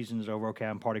soon as the season is over, okay,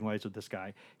 I'm parting ways with this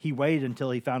guy. He waited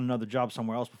until he found another job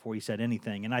somewhere else before he said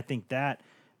anything, and I think that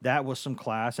was some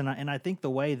class, and I think the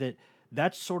way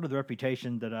that's sort of the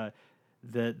reputation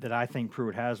that I think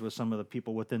Pruitt has with some of the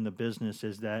people within the business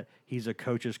is that he's a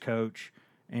coach's coach,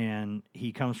 and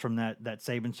he comes from that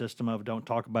Saban system of don't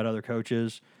talk about other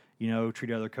coaches,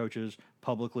 treat other coaches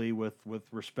publicly with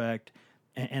respect,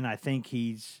 and I think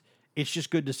it's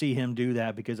just good to see him do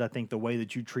that, because I think the way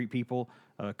that you treat people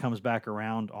comes back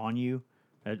around on you,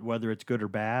 whether it's good or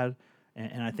bad.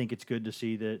 And I think it's good to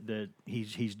see that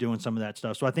he's doing some of that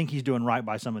stuff. So I think he's doing right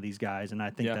by some of these guys, and I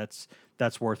think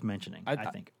that's worth mentioning.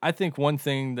 I think one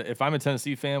thing that, if I'm a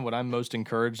Tennessee fan, what I'm most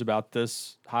encouraged about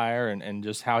this hire and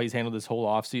just how he's handled this whole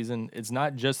offseason, it's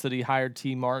not just that he hired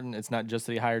T. Martin, it's not just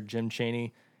that he hired Jim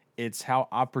Chaney. It's how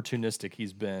opportunistic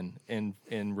he's been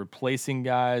in replacing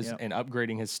guys and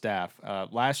upgrading his staff.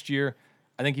 Last year,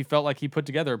 I think he felt like he put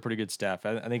together a pretty good staff.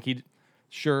 I think he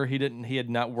had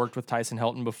not worked with Tyson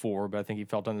Helton before, but I think he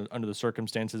felt under the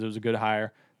circumstances it was a good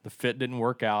hire. The fit didn't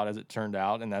work out as it turned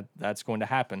out, and that's going to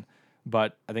happen.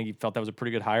 But I think he felt that was a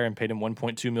pretty good hire and paid him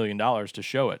 $1.2 million to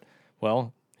show it.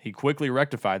 Well, he quickly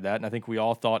rectified that, and I think we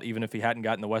all thought, even if he hadn't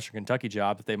gotten the Western Kentucky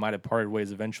job, that they might have parted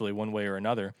ways eventually one way or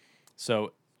another.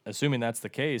 So assuming that's the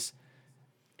case,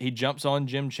 he jumps on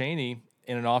Jim Chaney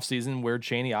in an offseason where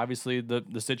Chaney, obviously the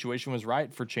situation was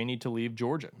right for Chaney to leave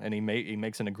Georgia, and he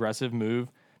makes an aggressive move,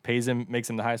 makes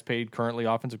him the highest paid currently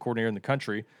offensive coordinator in the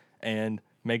country, and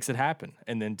makes it happen.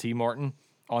 And then T. Martin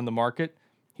on the market,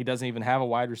 he doesn't even have a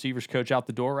wide receivers coach out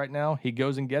the door right now. He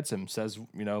goes and gets him, says,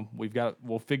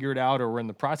 we'll figure it out, or we're in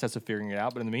the process of figuring it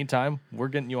out, but in the meantime, we're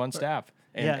getting you on staff.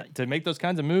 And to make those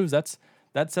kinds of moves,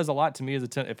 that says a lot to me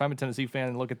if I'm a Tennessee fan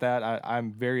and look at that.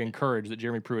 I'm very encouraged that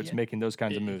Jeremy Pruitt's making those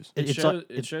kinds of moves.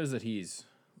 It shows that he's,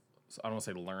 I don't want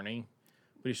to say learning,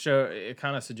 but it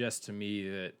kind of suggests to me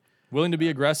that willing to be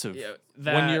aggressive.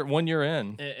 One year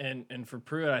in, and for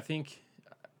Pruitt, I think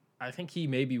he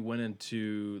maybe went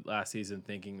into last season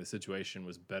thinking the situation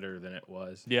was better than it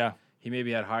was. Yeah, he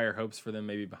maybe had higher hopes for them,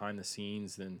 maybe behind the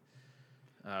scenes than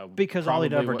because all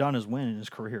he'd ever done is win in his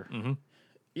career. Mm-hmm.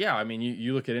 Yeah, I mean,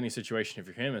 you look at any situation if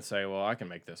you're him and say, well, I can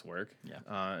make this work. Yeah,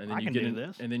 and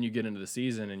then and then you get into the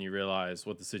season and you realize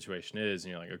what the situation is,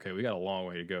 and you're like, okay, we got a long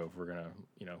way to go if we're gonna,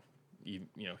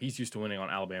 he's used to winning on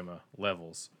Alabama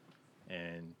levels,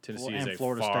 and Tennessee is a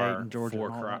Florida far, State and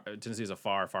Georgia. Tennessee is a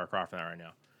far cry from that right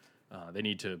now. They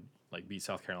need to beat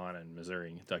South Carolina and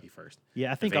Missouri and Kentucky first.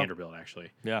 Yeah, I think Vanderbilt actually.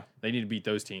 Yeah, they need to beat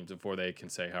those teams before they can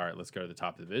say, all right, let's go to the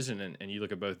top of the division. And you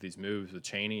look at both these moves with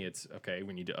Chaney, it's okay.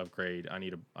 We need to upgrade. I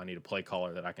need a play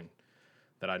caller that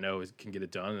I know can get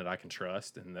it done, that I can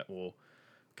trust, and that will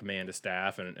command a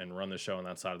staff and run the show on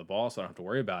that side of the ball, so I don't have to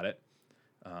worry about it.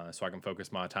 So I can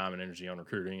focus my time and energy on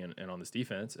recruiting and on this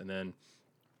defense. And then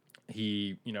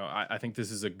I think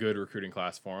this is a good recruiting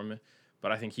class for him.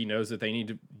 But I think he knows that they need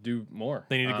to do more.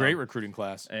 They need a great recruiting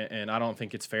class. And I don't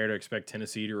think it's fair to expect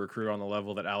Tennessee to recruit on the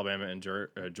level that Alabama and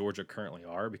Georgia currently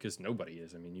are, because nobody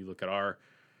is. I mean, you look at our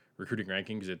recruiting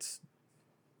rankings, it's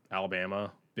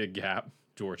Alabama, big gap,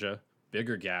 Georgia,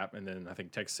 bigger gap, and then I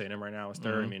think Texas A&M right now is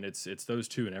third. Mm-hmm. I mean, it's those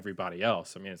two and everybody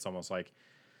else. I mean, it's almost like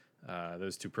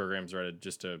those two programs are at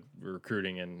just a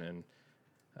recruiting and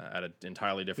at an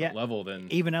entirely different level than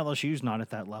even LSU's not at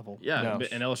that level. Yeah, no.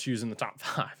 And LSU's in the top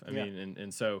 5. I mean,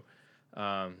 and so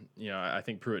I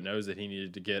think Pruitt knows that he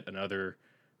needed to get another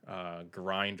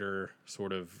grinder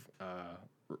sort of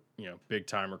big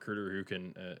time recruiter who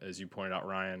can, as you pointed out,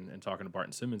 Ryan, and talking to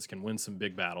Barton Simmons, can win some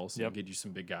big battles and get you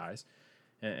some big guys,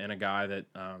 and a guy that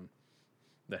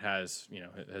has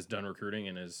done recruiting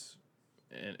and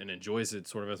enjoys it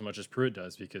sort of as much as Pruitt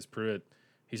does, because Pruitt,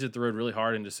 He's hit the road really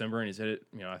hard in December, and he's hit it,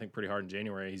 I think pretty hard in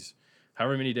January. He's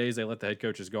however many days they let the head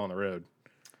coaches go on the road.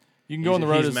 You can go on the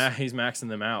road. He's maxing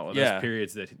them out with those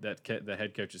periods that the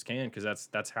head coaches can, because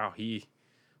that's how he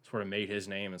sort of made his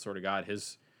name and sort of got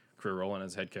his career rolling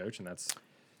as head coach, and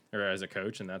or as a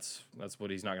coach, and that's what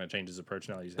he's not going to change his approach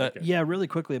now. He's head coach. Yeah, really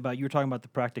quickly you were talking about the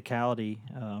practicality.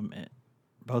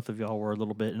 Both of y'all were a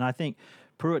little bit, and I think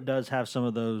Pruitt does have some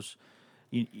of those,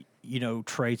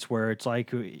 traits where it's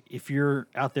like if you're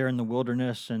out there in the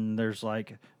wilderness and there's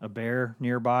like a bear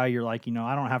nearby, you're like,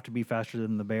 I don't have to be faster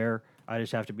than the bear. I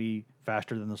just have to be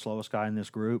faster than the slowest guy in this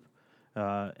group.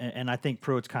 And I think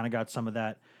Pruitt's kind of got some of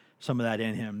that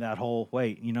in him. That whole,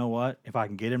 wait, you know what? If I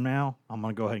can get him now, I'm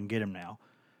going to go ahead and get him now.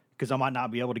 Because I might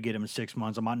not be able to get him in 6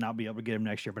 months. I might not be able to get him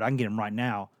next year, but I can get him right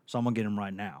now. So I'm going to get him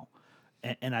right now.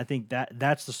 And I think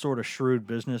that's the sort of shrewd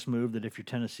business move that if you're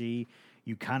Tennessee,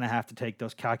 you kind of have to take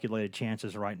those calculated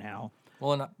chances right now.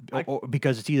 Well, and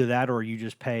because it's either that or you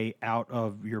just pay out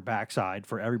of your backside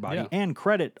for everybody. Yeah. And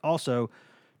credit also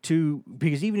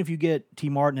because even if you get T.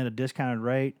 Martin at a discounted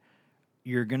rate,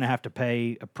 you're going to have to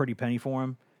pay a pretty penny for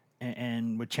him.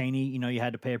 And with Chaney, you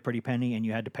had to pay a pretty penny and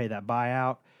you had to pay that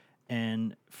buyout.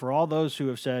 And for all those who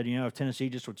have said, if Tennessee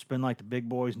just would spend like the big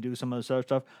boys and do some of this other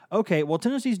stuff, okay, well,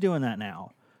 Tennessee's doing that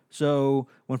now. So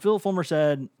when Philip Fulmer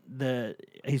said that,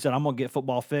 he said, I'm going to get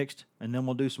football fixed and then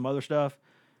we'll do some other stuff,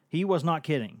 he was not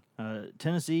kidding.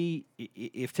 Tennessee,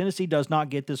 if Tennessee does not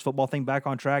get this football thing back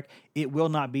on track, it will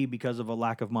not be because of a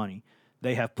lack of money.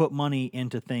 They have put money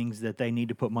into things that they need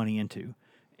to put money into.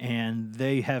 And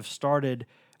they have started,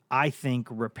 I think,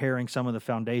 repairing some of the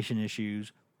foundation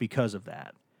issues because of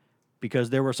that. Because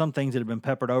there were some things that had been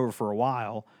peppered over for a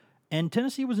while, and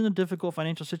Tennessee was in a difficult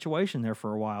financial situation there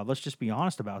for a while. Let's just be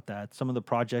honest about that. Some of the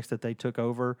projects that they took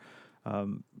over,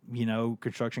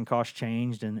 construction costs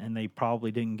changed, and they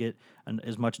probably didn't get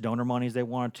as much donor money as they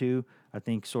wanted to. I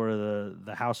think sort of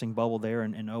the housing bubble there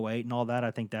in 08 and all that,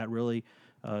 I think that really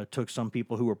took some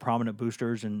people who were prominent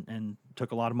boosters and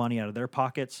took a lot of money out of their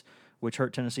pockets, which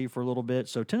hurt Tennessee for a little bit.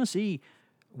 So Tennessee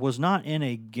was not in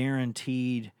a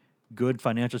guaranteed good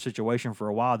financial situation for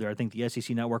a while there. I think the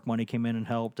SEC Network money came in and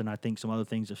helped, and I think some other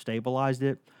things have stabilized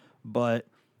it. But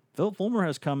Philip Fulmer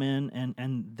has come in,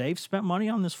 and they've spent money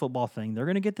on this football thing. They're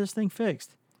going to get this thing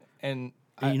fixed. And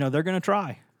they're going to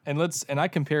try. And I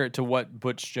compare it to what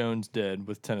Butch Jones did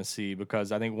with Tennessee,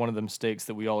 because I think one of the mistakes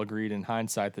that we all agreed in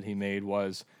hindsight that he made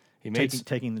was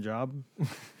taking the job.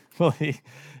 Well,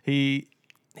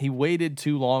 he waited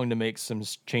too long to make some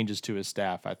changes to his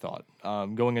staff, I thought.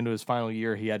 Going into his final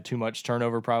year, he had too much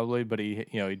turnover probably, but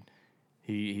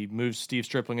he moves Steve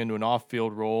Stripling into an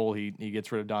off-field role. He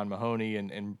gets rid of Don Mahoney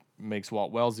and makes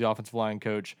Walt Wells the offensive line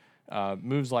coach.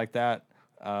 Moves like that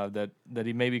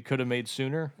he maybe could have made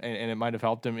sooner, and it might have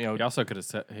helped him. He also could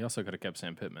have kept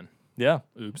Sam Pittman. Yeah.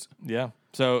 Oops. Yeah.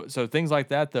 So things like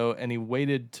that though, and he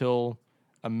waited till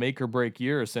a make or break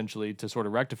year essentially to sort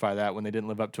of rectify that when they didn't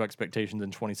live up to expectations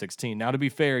in 2016. Now, to be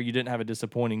fair, you didn't have a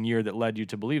disappointing year that led you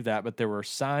to believe that, but there were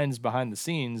signs behind the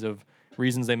scenes of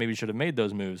reasons they maybe should have made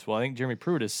those moves. Well, I think Jeremy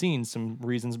Pruitt has seen some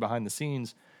reasons behind the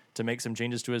scenes to make some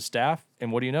changes to his staff,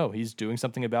 and what do you know? He's doing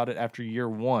something about it after year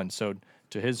one. So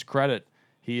to his credit,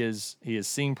 he is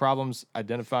seeing problems,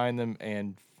 identifying them,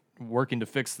 and working to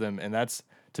fix them. And that's,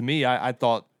 to me, I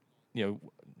thought, a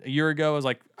year ago, I was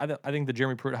like, I think the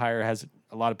Jeremy Pruitt hire has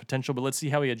a lot of potential, but let's see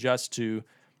how he adjusts to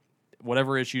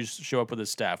whatever issues show up with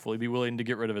his staff. Will he be willing to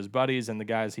get rid of his buddies and the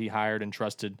guys he hired and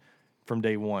trusted from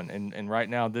day one? And right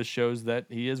now, this shows that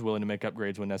he is willing to make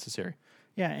upgrades when necessary.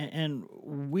 Yeah, and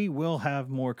we will have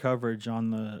more coverage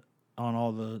on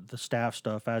all the staff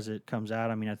stuff as it comes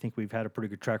out. I mean, I think we've had a pretty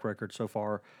good track record so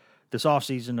far this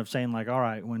offseason of saying, like, all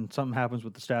right, when something happens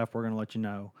with the staff, we're going to let you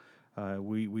know.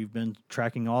 We've been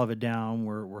tracking all of it down.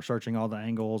 We're searching all the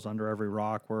angles under every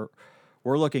rock.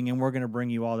 We're looking, and we're going to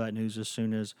bring you all that news as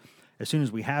soon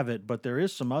as we have it. But there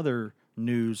is some other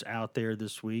news out there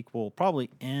this week. We'll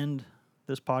probably end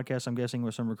this podcast, I'm guessing,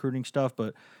 with some recruiting stuff.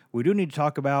 But we do need to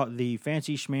talk about the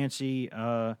fancy schmancy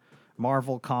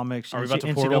Marvel Comics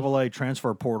NCAA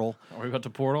transfer portal. Are we about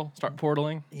to start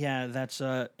portaling? Yeah, that's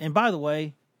and by the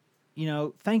way,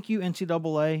 thank you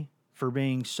NCAA for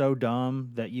being so dumb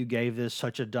that you gave this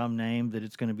such a dumb name that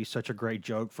it's going to be such a great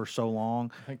joke for so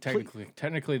long. I think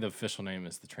technically the official name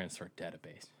is the transfer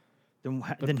database.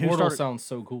 Then portal sounds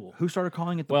so cool. Who started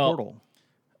calling it the portal?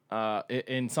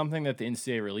 In something that the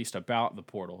NCAA released about the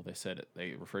portal,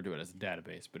 they referred to it as a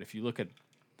database. But if you look at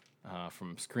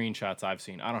from screenshots I've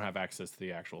seen, I don't have access to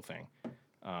the actual thing,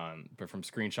 but from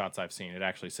screenshots I've seen, it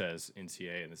actually says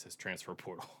NCAA and it says transfer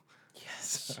portal.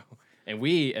 Yes. So, And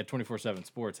we at 24/7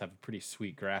 Sports have a pretty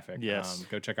sweet graphic. Yes.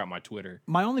 Go check out my Twitter.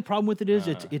 My only problem with it is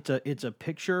it's a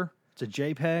picture, it's a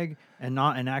JPEG, and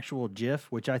not an actual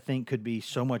GIF, which I think could be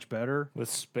so much better. With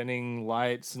spinning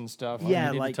lights and stuff. Yeah,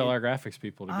 We need like to tell our graphics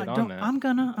people to get on that. I'm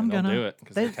gonna They'll do it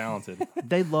because they're talented.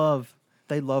 They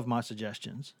love my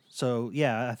suggestions. So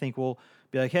yeah, I think we'll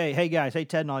be like, hey guys, hey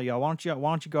Ted and all y'all, why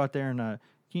don't you go out there and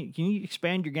can you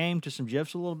expand your game to some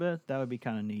GIFs a little bit? That would be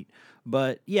kind of neat.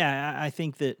 But yeah, I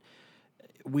think that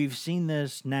we've seen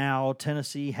this now.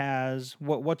 Tennessee has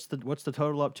what's the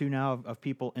total up to now of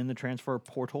people in the transfer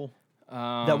portal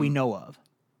that we know of?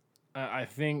 I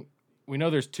think we know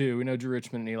there's 2. We know Drew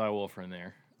Richmond and Eli Wolf are in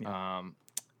there. Yeah.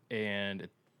 And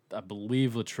I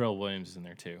believe Latrell Williams is in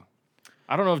there too.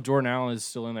 I don't know if Jordan Allen is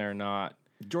still in there or not.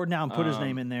 Jordan Allen put his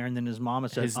name in there, and then his mama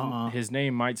said, his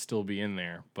name might still be in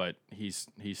there, but he's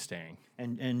staying.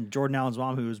 And Jordan Allen's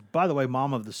mom, who was, by the way,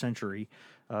 mom of the century,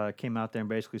 came out there and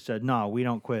basically said, no, we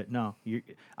don't quit. No,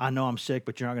 I know I'm sick,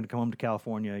 but you're not going to come home to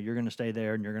California. You're going to stay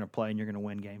there, and you're going to play, and you're going to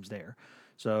win games there.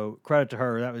 So credit to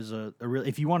her. That was a real.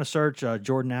 If you want to search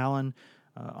Jordan Allen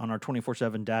on our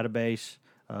 24/7 database,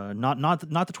 not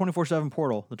the 24/7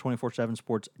 portal, the 24/7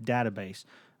 Sports database,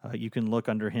 you can look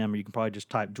under him, or you can probably just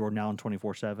type Jordan Allen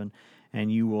 24/7,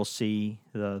 and you will see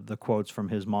the quotes from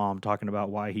his mom talking about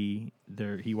why he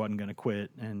wasn't going to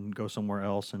quit and go somewhere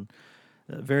else, and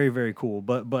very, very cool.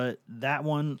 But that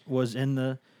one was in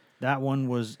the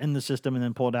system and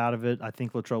then pulled out of it. I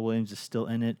think Latrell Williams is still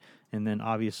in it, and then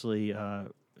obviously,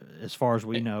 as far as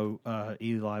we know,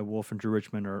 Eli Wolf and Drew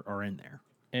Richmond are in there.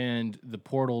 And the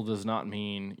portal does not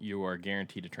mean you are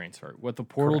guaranteed to transfer. What the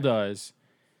portal does,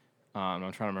 I'm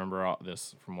trying to remember all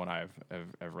this from what I've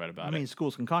read about it. I mean,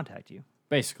 schools can contact you.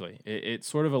 Basically, it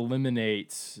sort of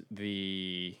eliminates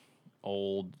the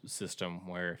old system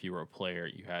where if you were a player,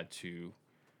 you had to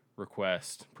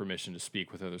request permission to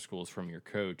speak with other schools from your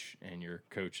coach, and your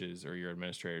coaches or your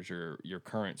administrators or your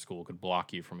current school could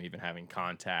block you from even having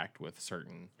contact with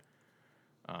certain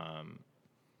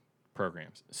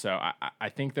programs. So I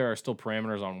think there are still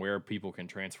parameters on where people can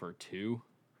transfer to.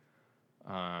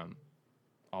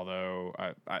 Although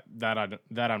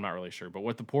I'm not really sure. But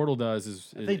what the portal does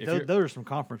is I think those are some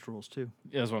conference rules too.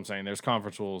 That's what I'm saying. There's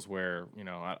conference rules where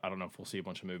I don't know if we'll see a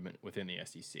bunch of movement within the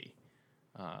SEC.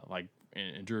 Like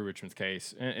in Drew Richmond's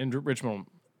case, and Drew Richmond,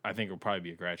 I think will probably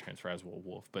be a grad transfer, as will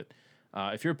Wolf. But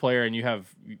if you're a player and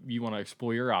you want to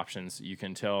explore your options, you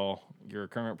can tell your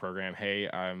current program, hey,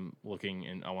 I'm looking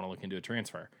and I want to look into a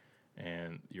transfer,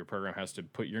 and your program has to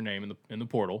put your name in the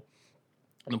portal.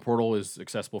 And the portal is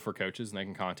accessible for coaches, and they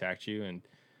can contact you, and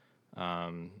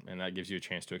that gives you a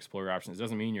chance to explore your options. It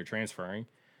doesn't mean you're transferring,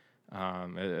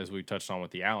 as we touched on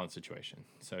with the Allen situation.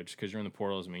 So just because you're in the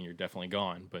portal doesn't mean you're definitely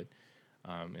gone. But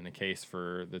in the case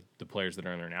for the players that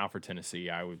are in there now for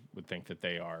Tennessee, I would think that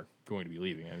they are going to be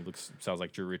leaving. And sounds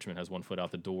like Drew Richmond has 1 foot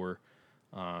out the door.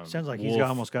 Sounds like Wolf, he's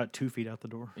almost got 2 feet out the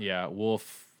door. Yeah,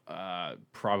 Wolf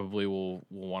probably will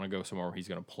want to go somewhere where he's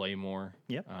going to play more.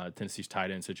 Yep. Tennessee's tight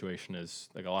end situation is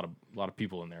like a lot of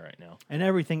people in there right now. And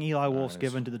everything Eli Wolf's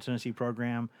given to the Tennessee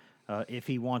program, if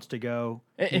he wants to go,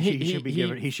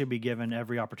 he should be given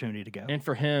every opportunity to go. And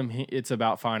for him, it's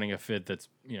about finding a fit that's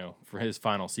for his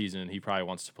final season. He probably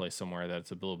wants to play somewhere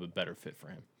that's a little bit better fit for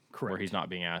him. Correct. Where he's not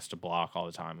being asked to block all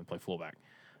the time and play fullback,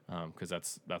 because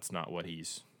that's not what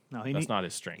he's. No, that's not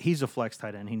his strength. He's a flex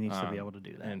tight end. He needs to be able to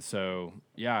do that. And so,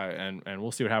 yeah, and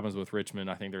we'll see what happens with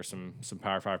Richmond. I think there's some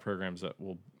Power 5 programs that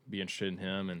will be interested in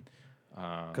him, and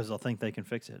because they'll think they can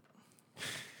fix it.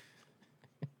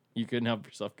 You couldn't help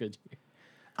yourself, could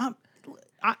you?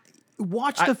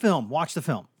 Watch the film. Watch the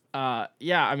film.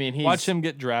 Yeah, I mean, watch him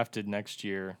get drafted next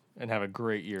year and have a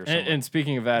great year. And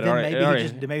speaking of that,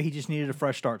 maybe he just needed a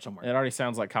fresh start somewhere. It already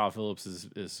sounds like Kyle Phillips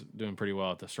is doing pretty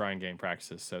well at the Shrine Game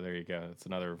practices. So there you go. It's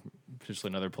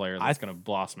potentially another player that's going to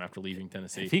blossom after leaving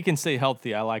Tennessee. If he can stay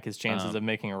healthy, I like his chances of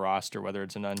making a roster, whether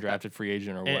it's an undrafted free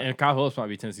agent or what. And Kyle Phillips might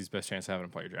be Tennessee's best chance of having a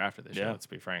player drafted this year. Let's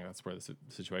be frank. That's where the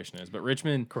situation is. But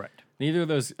Richmond, correct. Neither of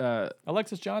those.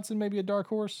 Alexis Johnson, maybe a dark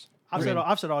horse.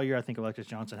 I've said all year I think Alexis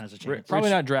Johnson has a chance. Probably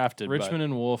not drafted. Richmond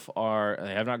and Wolf they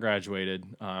have not graduated,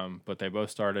 but they both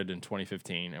started in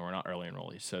 2015 and were not early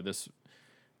enrollees. So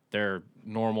their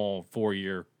normal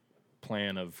 4-year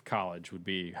plan of college would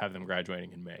be have them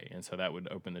graduating in May, and so that would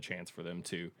open the chance for them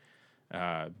to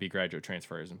be graduate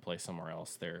transfers and play somewhere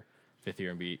else their 5th year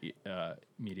and be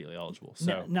immediately eligible.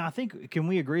 So now I think, can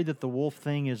we agree that the Wolf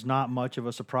thing is not much of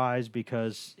a surprise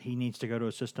because he needs to go to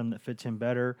a system that fits him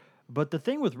better? But the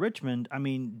thing with Richmond, I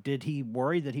mean, did he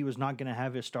worry that he was not going to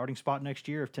have his starting spot next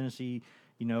year if Tennessee,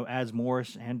 adds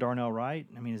Morris and Darnell Wright?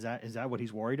 I mean, is that what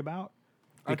he's worried about?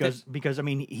 because I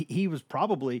mean he was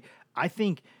probably, I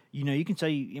think, you can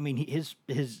say, I mean his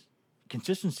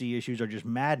consistency issues are just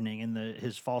maddening, and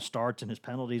his false starts and his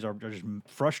penalties are just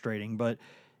frustrating. But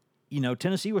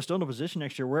Tennessee was still in a position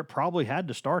next year where it probably had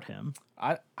to start him.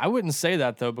 I wouldn't say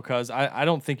that, though, because I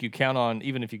don't think you count on,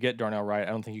 even if you get Darnell Wright, I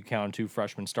don't think you count on 2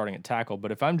 freshmen starting at tackle.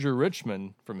 But if I'm Drew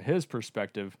Richmond, from his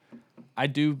perspective, I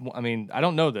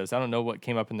don't know this. I don't know what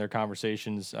came up in their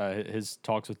conversations, his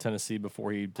talks with Tennessee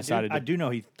before he decided. I do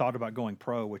know he thought about going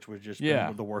pro, which was just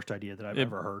the worst idea that I've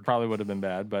ever heard. Probably would have been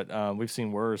bad, but we've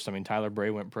seen worse. I mean, Tyler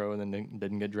Bray went pro and then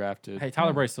didn't get drafted. Hey,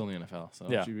 Tyler Bray's still in the NFL, so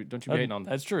don't you be hating on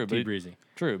that's true, T. Breezy.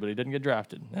 True, but he didn't get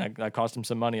drafted. That cost him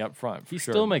some money up front. He's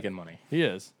still making money. He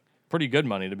is. Pretty good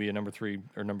money to be a number 3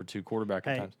 or number 2 quarterback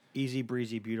at times. Easy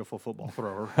breezy, beautiful football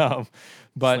thrower.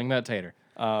 But Sling that tater.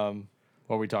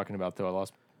 what were we talking about, though? I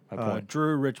lost my point.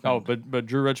 Drew Richmond. Oh, but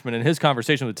Drew Richmond, in his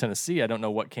conversation with Tennessee, I don't know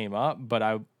what came up,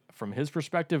 but from his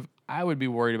perspective, I would be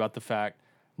worried about the fact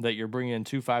that you're bringing in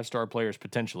 2 5-star players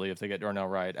potentially if they get Darnell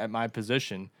Wright at my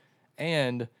position,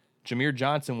 and Jameer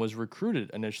Johnson was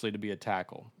recruited initially to be a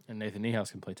tackle. And Nathan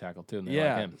Niehaus can play tackle, too, and they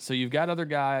like him. So you've got other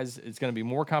guys. It's going to be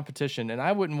more competition, and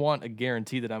I wouldn't want a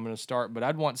guarantee that I'm going to start, but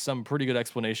I'd want some pretty good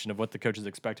explanation of what the coaches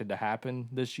expected to happen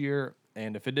this year.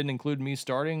 And if it didn't include me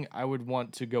starting, I would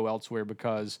want to go elsewhere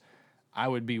because I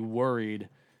would be worried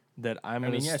that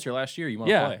it's your last year. You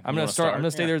want to play. I'm going to start. I'm going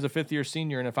to stay there as a 5th-year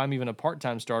senior, and if I'm even a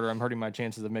part-time starter, I'm hurting my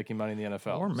chances of making money in the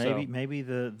NFL. Or maybe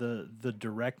the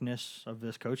directness of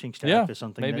this coaching staff is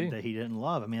something that he didn't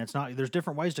love. I mean, it's not. There's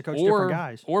different ways to coach different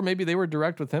guys. Or maybe they were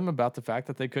direct with him about the fact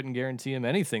that they couldn't guarantee him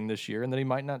anything this year, and that he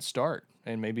might not start.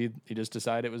 And maybe he just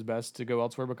decided it was best to go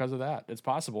elsewhere because of that. It's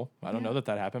possible. I don't know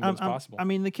that happened, but it's possible. I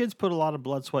mean, the kid's put a lot of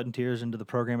blood, sweat, and tears into the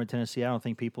program at Tennessee. I don't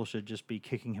think people should just be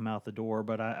kicking him out the door,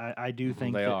 but I do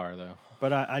think they are, though.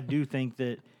 But I do think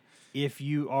that if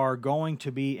you are going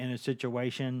to be in a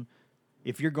situation,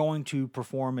 if you're going to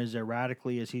perform as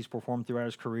erratically as he's performed throughout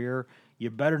his career,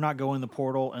 you better not go in the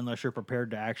portal unless you're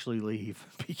prepared to actually leave,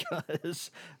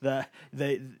 because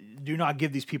they do not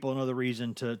give these people another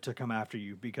reason to come after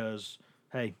you, because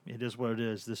hey, it is what it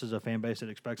is. This is a fan base that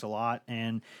expects a lot,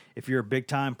 and if you're a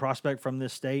big-time prospect from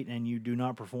this state and you do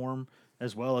not perform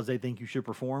as well as they think you should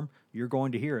perform, you're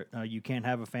going to hear it. You can't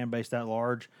have a fan base that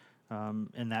large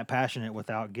and that passionate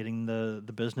without getting the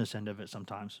business end of it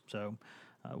sometimes. So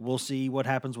we'll see what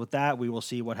happens with that. We will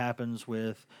see what happens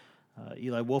with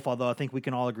Eli Wolf, although I think we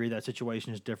can all agree that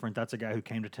situation is different. That's a guy who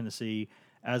came to Tennessee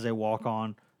as a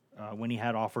walk-on. When he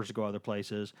had offers to go other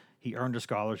places, he earned a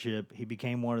scholarship. He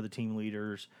became one of the team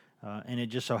leaders, and it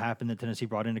just so happened that Tennessee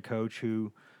brought in a coach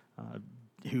who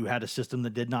had a system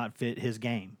that did not fit his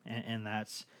game, and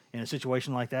that's, in a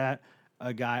situation like that,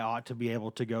 a guy ought to be able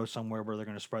to go somewhere where they're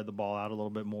going to spread the ball out a little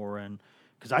bit more. And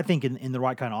because I think in the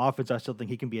right kind of offense, I still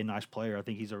think he can be a nice player. I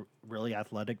think he's a really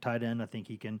athletic tight end. I think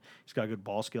he's got good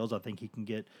ball skills. I think he can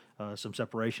get some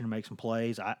separation and make some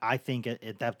plays. I think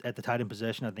at the tight end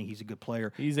position, I think he's a good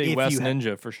player. He's a West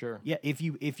Ninja for sure. Yeah, if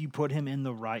you put him in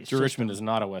the right Drew system. Richmond is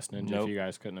not a West Ninja. Nope. If you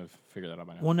guys couldn't have figured that out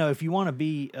by now. Well, no, if you want to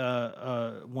be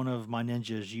one of my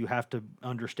ninjas, you have to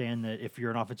understand that if you're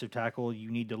an offensive tackle,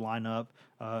 you need to line up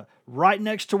right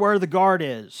next to where the guard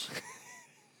is.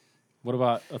 What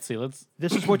about,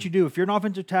 this is what you do. If you're an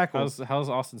offensive tackle. How's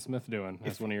Austin Smith doing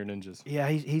as one of your ninjas? Yeah,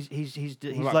 he's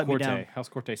let me down. How's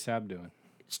Corte Sab doing?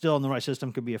 Still in the right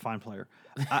system, could be a fine player.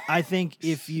 I think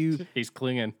if you he's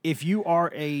clinging. If you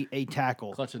are a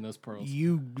tackle, clutching those pearls,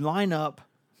 you line up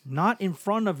not in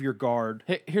front of your guard.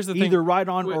 Here's the either thing. right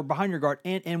on or behind your guard,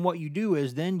 and what you do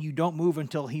is then you don't move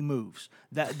until he moves.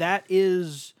 That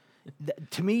is,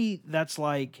 to me, that's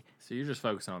like. So you're just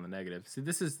focusing on the negative. See,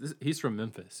 he's from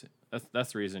Memphis.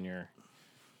 That's the reason I'm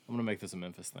going to make this a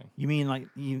Memphis thing. You mean like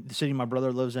the city my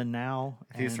brother lives in now?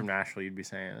 If he's from Nashville, you'd be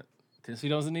saying it. Tennessee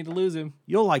doesn't need to lose him.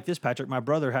 You'll like this, Patrick. My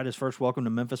brother had his first welcome to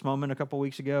Memphis moment a couple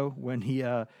weeks ago when he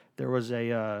there was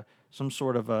some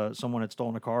sort of someone had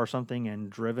stolen a car or something and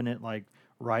driven it like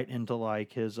right into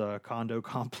like his condo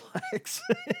complex.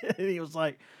 And he was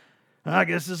like, I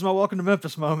guess this is my welcome to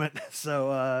Memphis moment.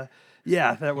 So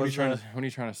yeah, that was. What are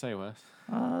you trying to say, Wes?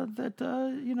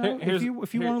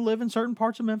 If you want to live in certain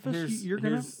parts of Memphis, you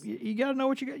gotta know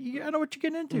what you gotta know what you're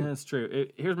getting into. Yeah, that's true.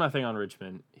 Here's my thing on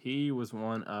Richmond. He was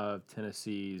one of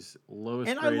Tennessee's lowest.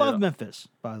 And I love Memphis,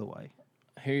 by the way.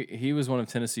 He was one of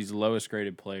Tennessee's lowest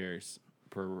graded players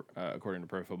according to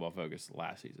Pro Football Focus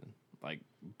last season. Like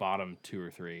bottom 2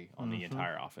 or 3 on the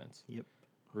entire offense. Yep,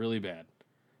 really bad.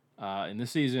 In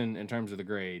this season, in terms of the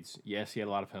grades, yes, he had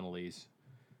a lot of penalties.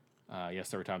 Yes,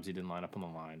 there were times he didn't line up on the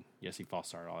line. Yes, he false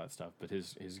started, all that stuff. But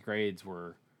his grades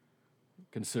were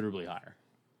considerably higher.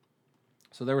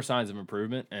 So there were signs of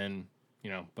improvement, and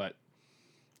but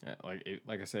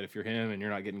like I said, if you're him and you're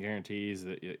not getting guarantees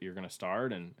that you're going to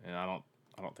start, and I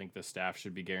don't think the staff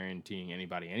should be guaranteeing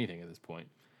anybody anything at this point,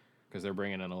 because they're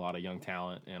bringing in a lot of young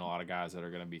talent and a lot of guys that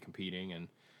are going to be competing,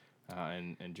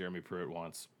 and Jeremy Pruitt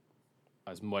wants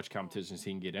as much competition as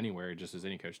he can get anywhere, just as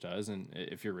any coach does. And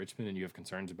if you're Richmond and you have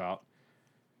concerns about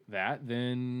that,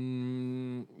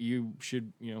 then you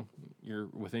should, you're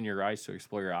within your rights to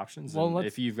explore your options. Well, and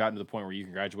if you've gotten to the point where you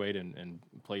can graduate and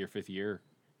play your 5th year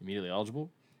immediately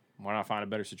eligible, why not find a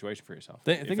better situation for yourself?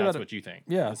 Think if about that's it. what you think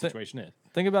Yeah, the situation is.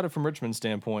 Think about it from Richmond's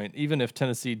standpoint. Even if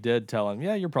Tennessee did tell him,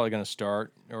 yeah, you're probably going to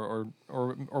start, or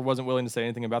wasn't willing to say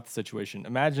anything about the situation,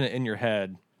 imagine it in your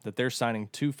head that they're signing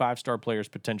 2 5-star players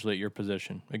potentially at your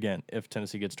position. Again, if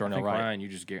Tennessee gets I Darnell think Wright. Ryan, you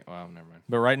just get never mind.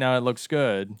 But right now it looks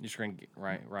good. You're just going to get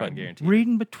Ryan guaranteed.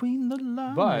 Reading between the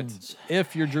But lines.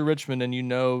 if you're Drew Richmond and you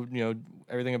know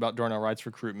everything about Darnell Wright's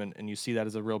recruitment and you see that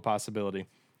as a real possibility,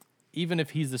 even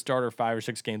if he's the starter 5 or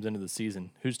 6 games into the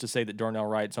season, who's to say that Darnell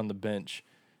Wright's on the bench,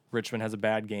 Richmond has a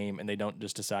bad game, and they don't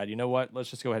just decide, you know what, let's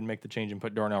just go ahead and make the change and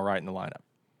put Darnell Wright in the lineup.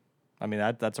 I mean,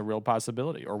 that's a real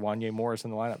possibility. Or Wanye Morris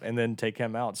in the lineup, and then take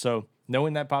him out. So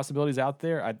knowing that possibility is out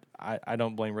there, I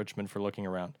don't blame Richmond for looking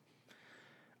around.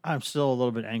 I'm still a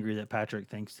little bit angry that Patrick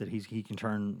thinks that he can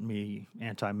turn me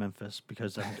anti-Memphis,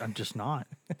 because I'm just not.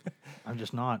 I'm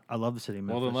just not. I love the city of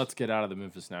Memphis. Well, then let's get out of the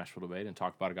Memphis-Nashville debate and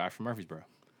talk about a guy from Murfreesboro.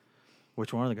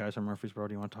 Which one of the guys from Murfreesboro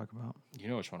do you want to talk about? You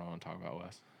know which one I want to talk about,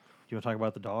 Wes. You want to talk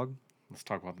about the dog? Let's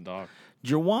talk about the dog.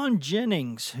 Jawan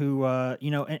Jennings, who,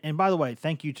 and by the way,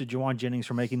 thank you to Jawan Jennings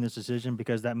for making this decision,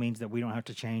 because that means that we don't have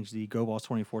to change the Go Balls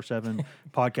 24/7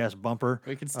 podcast bumper.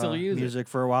 We can still use music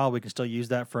for a while. We can still use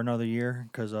that for another year,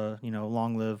 because,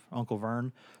 long live Uncle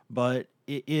Vern. But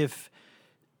if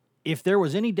there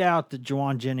was any doubt that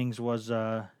Jawan Jennings was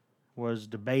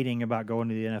debating about going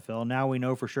to the NFL, now we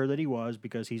know for sure that he was,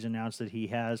 because he's announced that he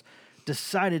has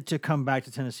decided to come back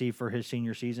to Tennessee for his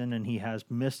senior season, and he has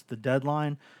missed the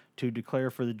deadline to declare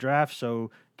for the draft.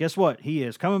 So guess what? He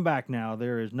is coming back now.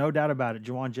 There is no doubt about it.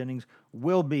 Jawan Jennings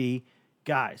will be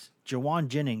a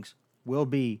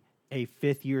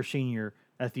 5th-year senior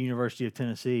at the University of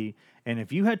Tennessee. And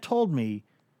if you had told me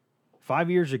 5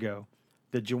 years ago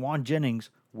that Jawan Jennings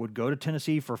would go to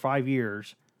Tennessee for 5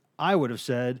 years, I would have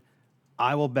said,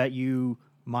 I will bet you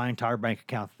my entire bank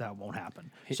account that won't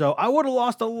happen. So I would have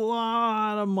lost a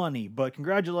lot of money. But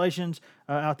congratulations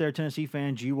out there, Tennessee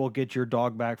fans. You will get your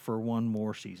dog back for one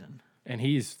more season. And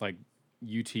he's like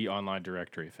UT online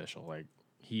directory official. Like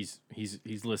he's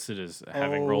listed as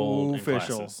having rolled in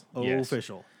classes.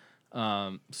 Official.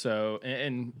 So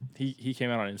and he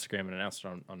came out on Instagram and announced it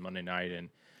on Monday night, and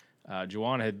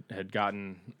Jawan had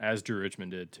gotten, as Drew Richmond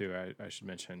did too, I should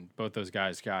mention, both those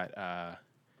guys got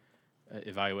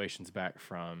evaluations back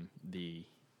from the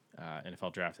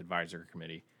NFL Draft Advisory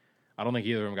Committee. I don't think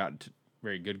either of them got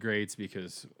very good grades,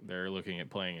 because they're looking at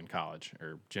playing in college,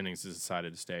 or Jennings has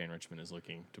decided to stay and Richmond is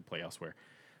looking to play elsewhere.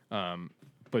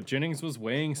 But Jennings was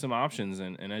weighing some options,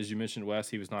 and as you mentioned, Wes,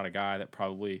 he was not a guy that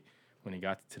probably, when he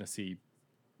got to Tennessee,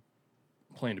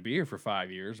 planned to be here for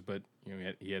 5 years, but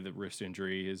he had the wrist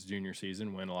injury his junior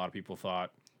season, when a lot of people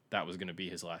thought that was going to be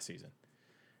his last season.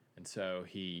 And so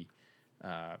he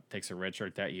takes a red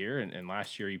shirt that year, and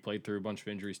last year he played through a bunch of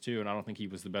injuries too, and I don't think he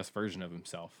was the best version of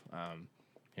himself.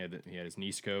 He had his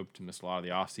knee scoped, missed a lot of the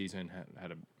offseason,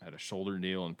 had a shoulder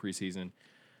deal in preseason.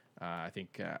 I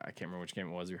think I can't remember which game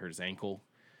it was. He hurt his ankle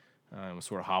and was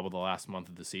sort of hobbled the last month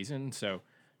of the season. So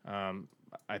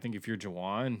I think if you're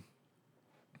Jawan,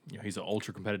 he's an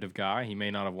ultra competitive guy. He may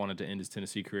not have wanted to end his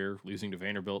Tennessee career losing to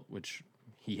Vanderbilt, which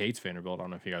he hates Vanderbilt. I don't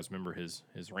know if you guys remember his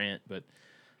rant, but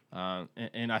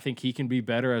and I think he can be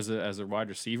better as a wide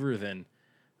receiver than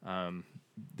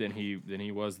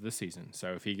he was this season.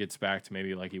 So if he gets back to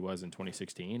maybe like he was in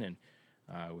 2016, and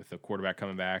with the quarterback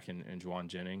coming back and Jawan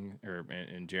Jennings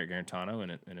and Jarrett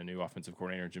Garantano and a new offensive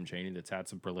coordinator, Jim Chaney, that's had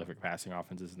some prolific passing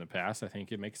offenses in the past, I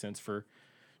think it makes sense for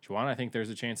Jawan. I think there's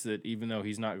a chance that even though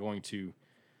he's not going to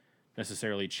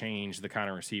necessarily change the kind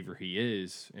of receiver he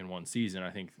is in one season, I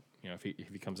think if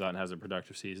he comes out and has a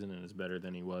productive season and is better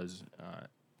than he was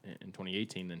in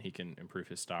 2018, then he can improve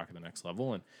his stock at the next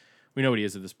level. And we know what he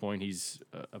is at this point. He's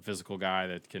a physical guy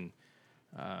that can,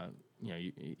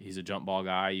 he's a jump ball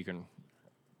guy. You can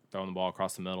throw him the ball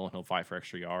across the middle and he'll fight for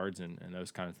extra yards and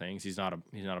those kind of things. He's not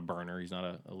a burner. He's not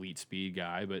an elite speed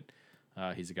guy, but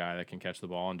he's a guy that can catch the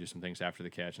ball and do some things after the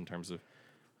catch in terms of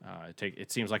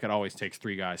it seems like it always takes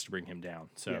 3 guys to bring him down.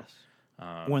 So. Yes.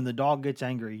 When the dog gets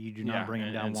angry, you do not bring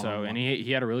him down one-on-one. And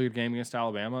he had a really good game against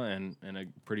Alabama and a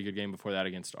pretty good game before that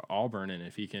against Auburn. And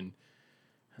if he can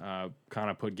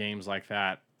kind of put games like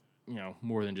that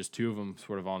more than just two of them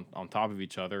sort of on top of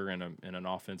each other in an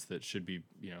offense that should be,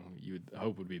 you would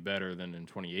hope would be better than in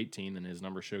 2018, then his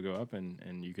numbers should go up,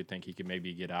 and you could think he could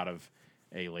maybe get out of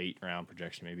a late round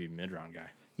projection, maybe mid round guy.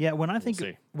 Yeah, when I think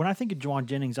of Jauan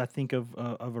Jennings, I think of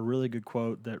a really good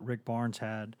quote that Rick Barnes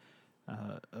had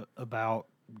about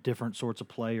different sorts of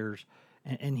players,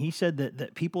 and he said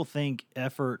that people think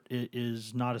effort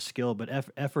is not a skill, but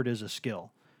effort is a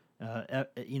skill.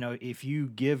 If you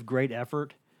give great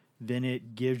effort, then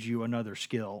it gives you another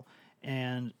skill.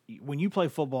 And when you play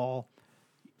football,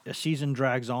 a season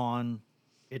drags on.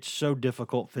 It's so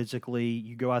difficult physically.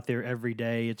 You go out there every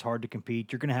day. It's hard to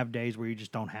compete. You're going to have days where you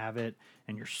just don't have it,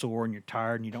 and you're sore and you're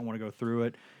tired and you don't want to go through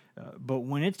it. But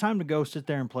when it's time to go sit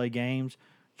there and play games,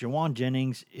 Jauan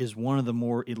Jennings is one of the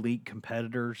more elite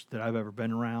competitors that I've ever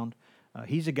been around.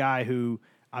 He's a guy who,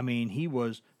 he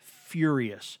was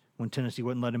furious when Tennessee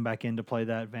wouldn't let him back in to play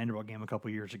that Vanderbilt game a couple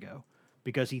years ago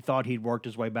because he thought he'd worked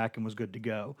his way back and was good to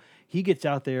go. He gets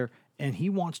out there and he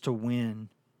wants to win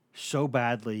so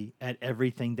badly at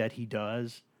everything that he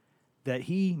does that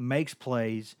he makes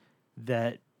plays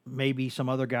that maybe some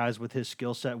other guys with his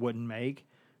skill set wouldn't make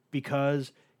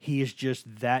because he is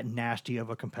just that nasty of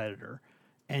a competitor.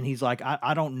 And he's like,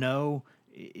 I don't know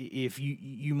if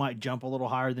you might jump a little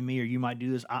higher than me or you might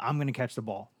do this. I'm going to catch the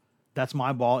ball. That's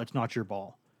my ball. It's not your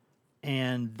ball.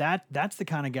 And that's the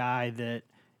kind of guy that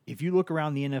if you look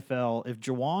around the NFL, if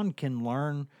Jauan can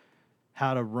learn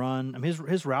how to run,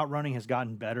 his route running has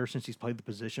gotten better since he's played the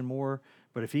position more,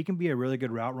 but if he can be a really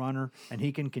good route runner and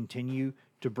he can continue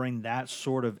to bring that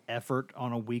sort of effort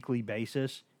on a weekly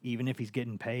basis, even if he's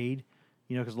getting paid,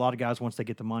 because a lot of guys, once they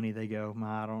get the money, they go,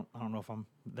 I don't know if I'm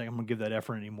going to give that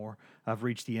effort anymore. I've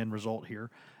reached the end result here.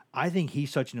 I think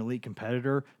he's such an elite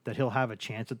competitor that he'll have a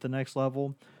chance at the next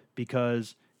level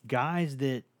because guys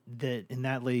that in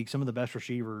that league, some of the best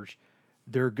receivers,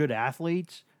 they're good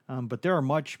athletes, but there are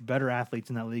much better athletes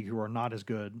in that league who are not as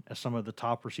good as some of the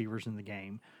top receivers in the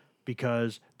game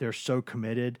because they're so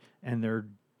committed and their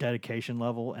dedication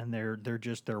level and their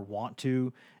want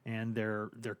to and their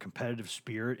competitive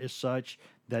spirit is such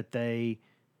that they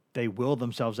will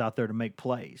themselves out there to make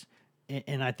plays.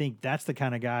 And I think that's the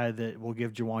kind of guy that will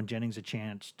give Jauan Jennings a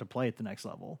chance to play at the next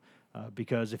level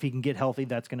because if he can get healthy,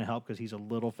 that's going to help because he's a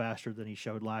little faster than he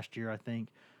showed last year, I think.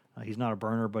 He's not a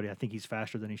burner, but I think he's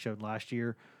faster than he showed last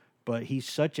year. But he's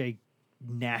such a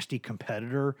nasty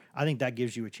competitor. I think that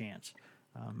gives you a chance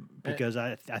because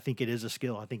I think it is a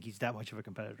skill. I think he's that much of a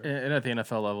competitor. And at the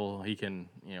NFL level, he can,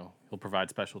 he'll provide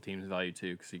special teams value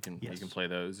too because he can play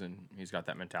those, and he's got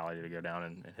that mentality to go down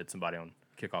and hit somebody on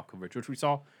kickoff coverage, which we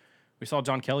saw. We saw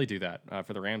John Kelly do that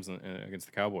for the Rams against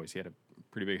the Cowboys. He had a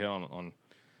pretty big hit on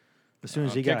as soon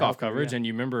as he kickoff got coverage, and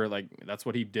you remember that's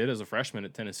what he did as a freshman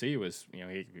at Tennessee. Was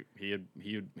he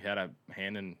had a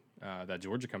hand in that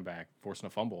Georgia comeback, forcing a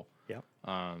fumble. Yep.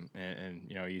 And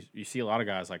you see a lot of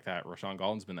guys like that. Rashawn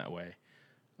Galton's been that way.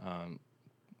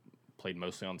 Played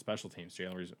mostly on special teams.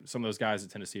 Some of those guys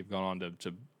at Tennessee have gone on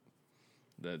to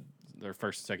their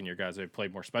first and second year guys. They've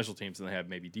played more special teams than they have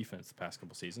maybe defense the past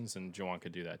couple seasons, and Jauan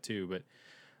could do that too.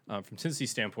 But from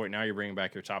Tennessee's standpoint, now you're bringing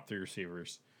back your top three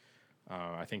receivers.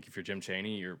 I think if you're Jim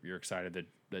Chaney, you're excited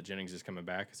that Jennings is coming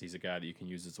back because he's a guy that you can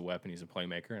use as a weapon. He's a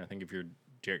playmaker, and I think if you're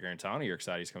Jarrett Garantano, you're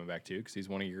excited he's coming back too because he's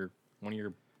one of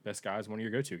your best guys, one of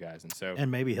your go-to guys,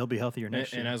 and maybe he'll be healthier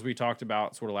next year. And as we talked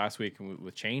about sort of last week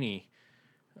with Chaney,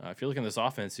 if you look in this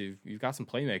offense, you've got some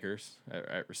playmakers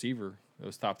at receiver.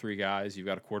 Those top three guys, you've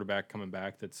got a quarterback coming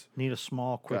back that's need a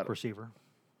small, quick receiver.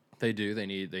 They do. They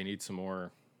need some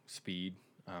more speed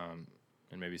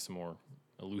and maybe some more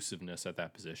elusiveness at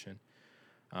that position.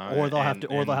 Or they'll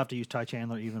have to use Ty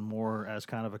Chandler even more as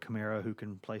kind of a Kamara who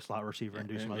can play slot receiver and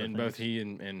do some other things. And both he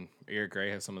and Eric Gray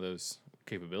have some of those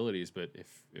capabilities. But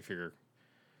if you're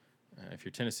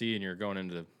Tennessee and you're going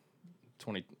into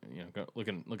 20,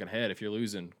 looking ahead, if you're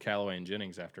losing Callaway and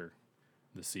Jennings after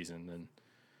this season, then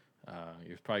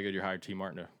you're probably good. You hired T.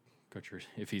 Martin to coach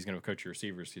if he's going to coach your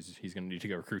receivers, he's going to need to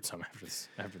go recruit some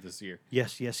after this year.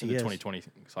 Yes, he is. The 2020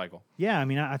 cycle. Yeah,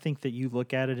 I think that you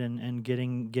look at it and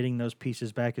getting those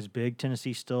pieces back is big.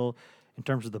 Tennessee still, in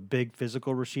terms of the big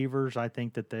physical receivers, I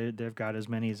think that they've got as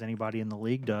many as anybody in the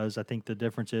league does. I think the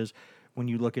difference is when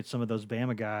you look at some of those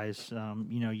Bama guys,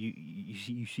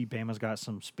 you see Bama's got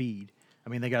some speed.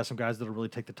 They got some guys that'll really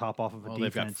take the top off of a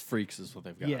defense. They've got freaks is what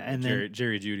they've got. Yeah, and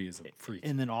Jerry Jeudy is a freak.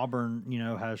 And then Auburn,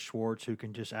 has Schwartz who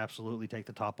can just absolutely take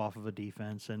the top off of a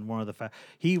defense. And one of the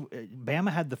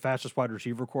Bama had the fastest wide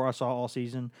receiver core I saw all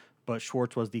season, but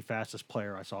Schwartz was the fastest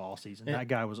player I saw all season. That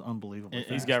guy was unbelievable.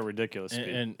 He's got ridiculous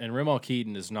speed. And Ramal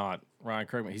Keaton is not Ryan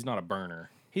Kirkman. He's not a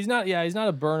burner. He's not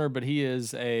a burner, but he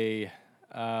is a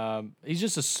He's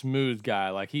just a smooth guy.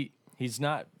 Like he's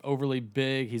not overly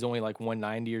big. He's only like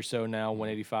 190 or so now,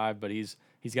 185, but he's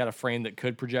got a frame that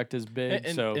could project as big.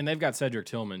 And they've got Cedric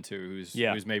Tillman too,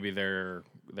 who's maybe their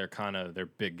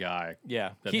big guy.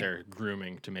 Yeah, that they're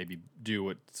grooming to maybe do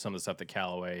what some of the stuff that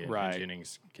Callaway and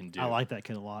Jennings can do. I like that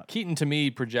kid a lot. Keaton to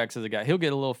me projects as a guy. He'll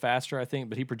get a little faster, I think,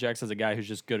 but he projects as a guy who's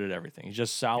just good at everything. He's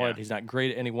just solid. Yeah. He's not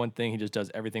great at any one thing. He just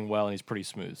does everything well, and he's pretty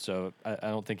smooth. So I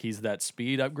don't think he's that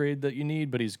speed upgrade that you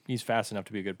need, but he's fast enough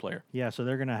to be a good player. Yeah, so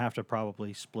they're going to have to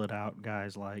probably split out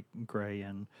guys like Gray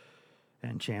and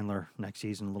Chandler next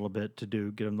season a little bit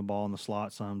to get him the ball in the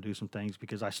slot some, do some things,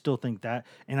 because I still think that,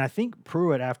 and I think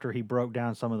Pruitt, after he broke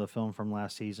down some of the film from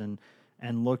last season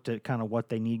and looked at kind of what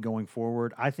they need going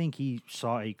forward, I think he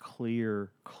saw a clear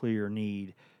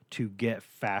need to get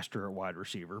faster at wide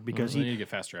receiver, because they need to get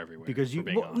faster everywhere. Because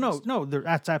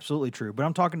that's absolutely true. But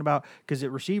I'm talking about, because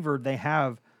at receiver they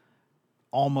have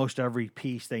almost every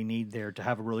piece they need there to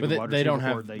have a really good wide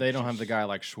receiver. They don't have the guy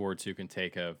like Schwartz who can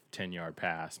take a 10-yard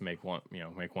pass, make one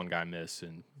guy miss,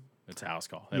 and it's a house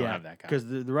call. They don't have that guy, because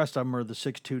the rest of them are the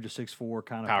 6'2" to 6'4"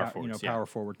 kind of power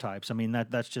forward types. I mean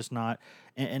that's just not,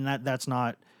 and that's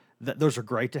not. Those are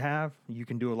great to have. You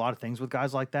can do a lot of things with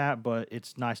guys like that, but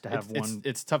it's nice to have one.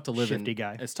 It's tough to live shifty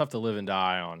guy. It's tough to live and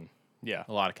die on. A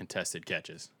lot of contested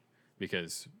catches,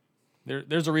 because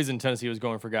there's a reason Tennessee was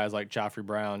going for guys like Joffrey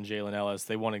Brown, Jalen Ellis.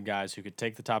 They wanted guys who could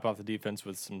take the top off the defense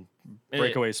with some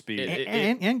breakaway speed.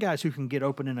 And guys who can get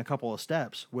open in a couple of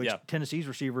steps, which Tennessee's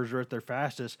receivers are at their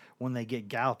fastest when they get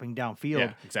galloping downfield.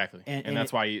 Yeah, exactly. And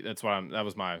that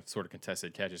was my sort of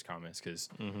contested catches comments, because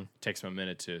it takes them a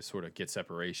minute to sort of get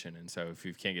separation. And so if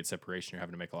you can't get separation, you're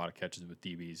having to make a lot of catches with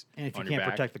DBs. And if you can't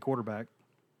protect the quarterback,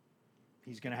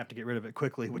 he's going to have to get rid of it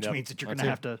quickly, which means that you're going to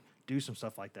have to do some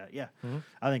stuff like that. Yeah,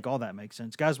 I think all that makes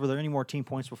sense. Guys, were there any more team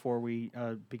points before we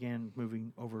began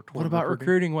moving over toward What about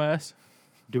recruiting, Wes?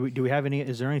 Do we have any?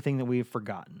 Is there anything that we've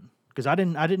forgotten? Because I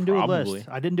didn't do a list.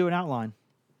 I didn't do an outline.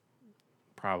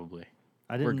 Probably.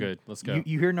 We're good. Let's go.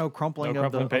 You hear no crumpling,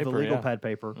 of the legal pad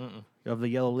paper, Mm-mm. of the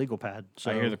yellow legal pad.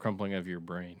 So I hear the crumpling of your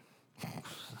brain.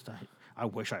 I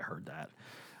wish I heard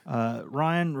that.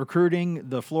 Ryan, recruiting,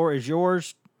 the floor is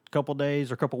yours. Couple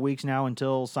days or couple weeks now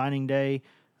until signing day,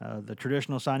 the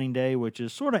traditional signing day, which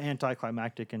is sort of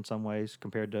anticlimactic in some ways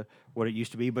compared to what it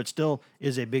used to be, but still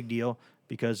is a big deal,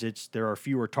 because there are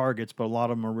fewer targets, but a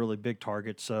lot of them are really big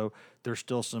targets. So there's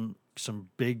still some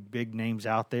big names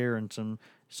out there, and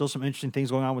still some interesting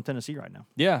things going on with Tennessee right now.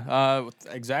 Yeah,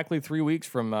 exactly 3 weeks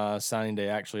from signing day,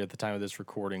 actually, at the time of this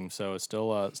recording. So it's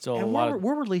still a lot.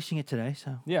 We're releasing it today,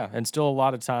 so and still a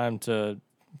lot of time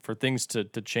for things to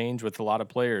change with a lot of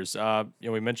players.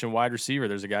 We mentioned wide receiver.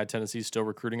 There's a guy Tennessee's still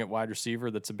recruiting at wide receiver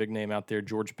that's a big name out there,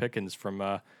 George Pickens from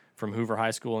Hoover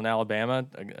High School in Alabama,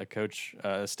 a coach,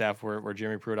 staff where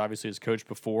Jeremy Pruitt obviously has coached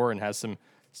before and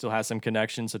still has some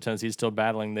connections. So Tennessee's still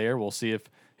battling there. We'll see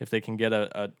if they can get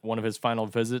one of his final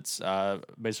visits.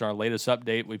 Based on our latest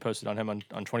update, we posted on him on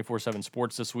 24/7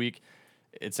 Sports this week.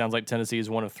 It sounds like Tennessee is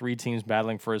one of 3 teams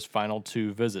battling for his final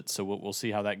 2 visits. So we'll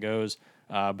see how that goes.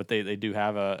 But they do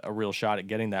have a real shot at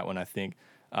getting that one, I think.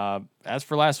 As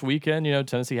for last weekend,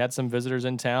 Tennessee had some visitors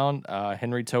in town.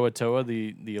 Henry To'oTo'o,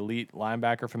 the elite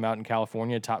linebacker from out in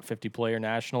California, top 50 player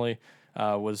nationally,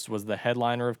 was the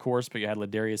headliner, of course. But you had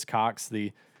Ladarius Cox,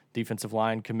 the defensive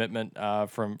line commitment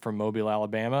from Mobile,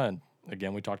 Alabama. And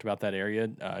again, we talked about that area.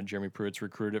 Jeremy Pruitt's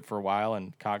recruited it for a while,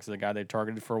 and Cox is a guy they've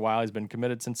targeted for a while. He's been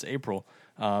committed since April.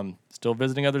 Still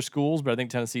visiting other schools, but I think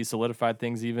Tennessee solidified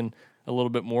things even a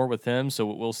little bit more with him. So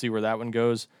we'll see where that one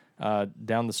goes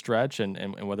down the stretch,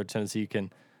 and whether Tennessee can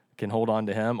hold on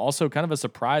to him. Also, kind of a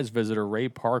surprise visitor, Ray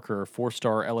Parker,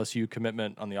 4-star LSU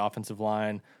commitment on the offensive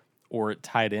line or at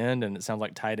tight end, and it sounds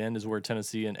like tight end is where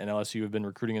Tennessee and LSU have been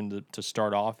recruiting him to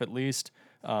start off at least.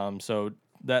 So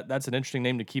that's an interesting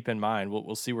name to keep in mind.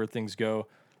 We'll see where things go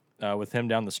with him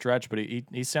down the stretch, but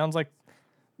he sounds like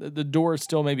the door is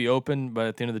still maybe open, but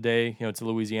at the end of the day, it's a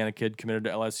Louisiana kid committed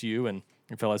to LSU, and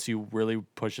if LSU really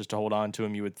pushes to hold on to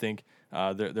him, you would think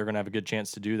they're going to have a good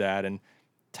chance to do that. And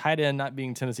tight end not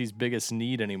being Tennessee's biggest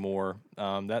need anymore,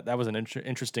 that was an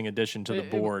interesting addition to the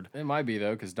board. It might be,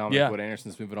 though, because Dominic Wood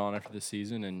Anderson's moving on after this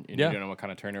season, and you don't know what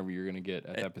kind of turnover you're going to get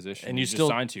at that position. And you just still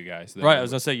signed 2 guys. Right, I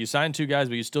was going to say, you signed 2 guys,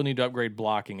 but you still need to upgrade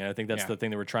blocking, and I think that's the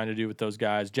thing that we're trying to do with those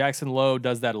guys. Jackson Lowe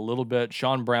does that a little bit.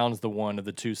 Sean Brown's the one of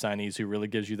the 2 signees who really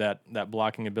gives you that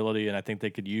blocking ability, and I think they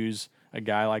could use a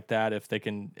guy like that if they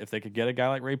could get a guy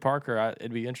like Ray Parker.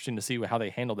 It'd be interesting to see how they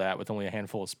handle that with only a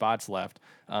handful of spots left.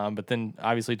 But then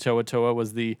obviously To'oTo'o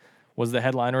was the was the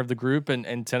headliner of the group,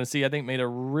 and Tennessee, I think, made a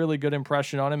really good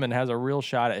impression on him and has a real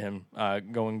shot at him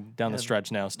going down the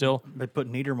stretch now. Still, They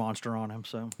put Niedermonster on him,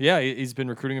 so yeah, he's been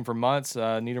recruiting him for months.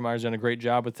 Niedermeyer's done a great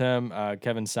job with him.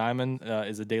 Kevin Simon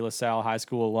is a De La Salle High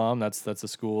School alum. That's a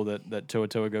school that Toa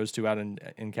Toa goes to out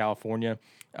in California.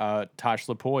 Tosh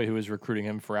Lapoy, who is recruiting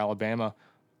him for Alabama,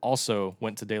 also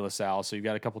went to De La Salle. So you've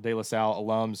got a couple De La Salle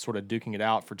alums sort of duking it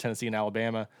out for Tennessee and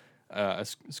Alabama.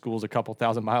 School's a couple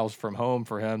thousand miles from home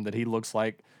for him that he looks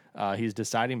like he's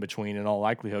deciding between in all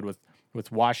likelihood,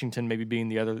 with Washington maybe being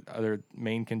the other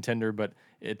main contender, but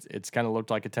it's kind of looked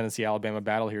like a Tennessee-Alabama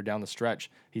battle here down the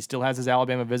stretch. He still has his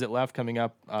Alabama visit left coming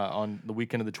up on the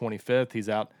weekend of the 25th. He's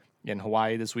out in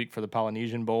Hawaii this week for the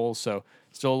Polynesian Bowl, so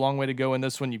still a long way to go in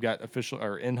this one. You've got official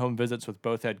or in-home visits with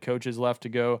both head coaches left to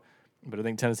go, but I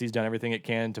think Tennessee's done everything it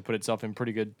can to put itself in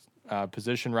pretty good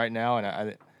position right now,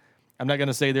 and I'm not going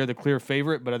to say they're the clear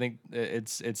favorite, but I think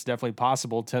it's definitely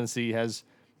possible. Tennessee has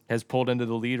pulled into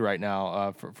the lead right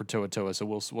now for Toa Toa, so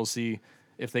we'll see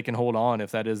if they can hold on if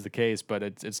that is the case. But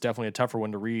it's definitely a tougher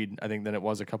one to read, I think, than it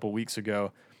was a couple weeks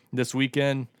ago. This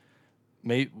weekend,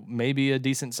 maybe a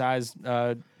decent sized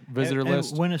visitor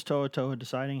list. When is Toa Toa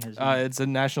deciding? It's a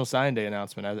National Sign Day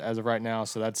announcement as of right now,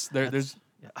 so there's.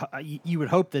 You would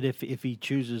hope that if he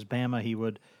chooses Bama, he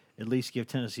would at least give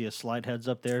Tennessee a slight heads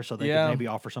up there so they could maybe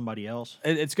offer somebody else.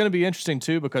 It's going to be interesting,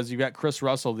 too, because you've got Chris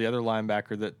Russell, the other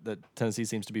linebacker that Tennessee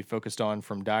seems to be focused on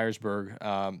from Dyersburg,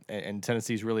 and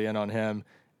Tennessee's really in on him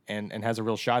and has a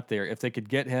real shot there. If they could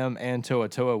get him and Toa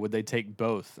Toa, would they take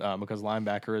both? Because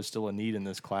linebacker is still a need in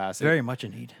this class. Very much a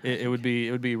need. It would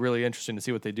be really interesting to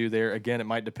see what they do there. Again, it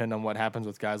might depend on what happens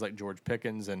with guys like George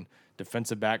Pickens and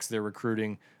defensive backs they're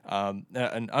recruiting.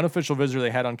 An unofficial visitor they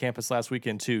had on campus last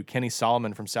weekend, too, Kenny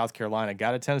Solomon from South Carolina,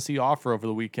 got a Tennessee offer over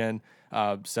the weekend.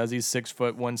 Says he's 6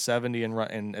 foot 170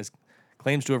 and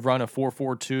claims to have run a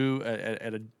 4.42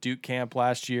 at a Duke camp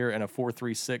last year and a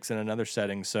 4.36 in another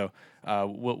setting. So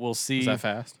we'll see. Is that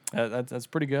fast? That's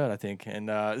pretty good, I think.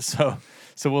 And so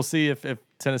we'll see if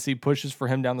Tennessee pushes for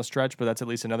him down the stretch. But that's at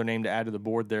least another name to add to the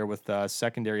board there, with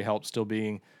secondary help still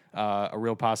being a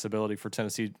real possibility for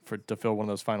Tennessee to fill one of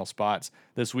those final spots.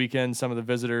 This weekend, some of the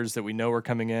visitors that we know are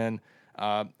coming in,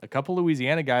 a couple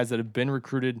Louisiana guys that have been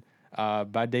recruited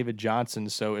by David Johnson.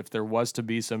 So if there was to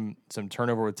be some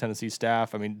turnover with Tennessee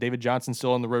staff, I mean, David Johnson's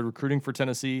still on the road recruiting for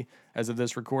Tennessee as of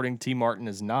this recording. T. Martin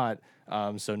is not,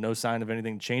 so no sign of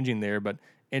anything changing there. But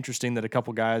interesting that a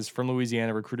couple guys from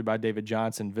Louisiana recruited by David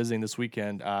Johnson visiting this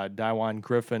weekend. Dawan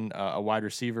Griffin, a wide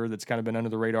receiver that's kind of been under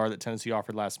the radar that Tennessee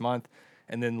offered last month.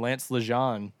 And then Lance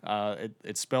Lejeune,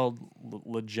 it's spelled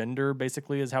Legender,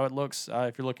 basically, is how it looks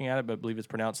if you're looking at it, but I believe it's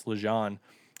pronounced Lejeune.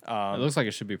 It looks like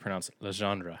it should be pronounced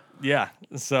Legendre. Yeah.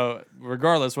 So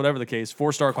regardless, whatever the case,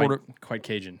 4-star quite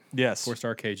Cajun. Yes.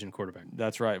 4-star Cajun quarterback.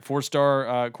 That's right.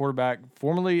 4-star quarterback,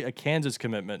 formerly a Kansas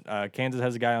commitment. Kansas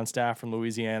has a guy on staff from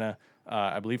Louisiana,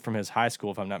 I believe from his high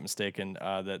school, if I'm not mistaken,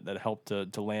 that helped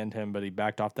to land him, but he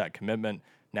backed off that commitment.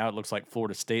 Now it looks like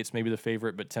Florida State's maybe the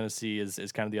favorite, but Tennessee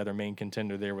is kind of the other main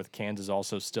contender there, with Kansas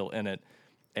also still in it.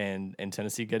 And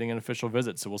Tennessee getting an official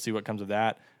visit, so we'll see what comes of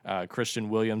that. Christian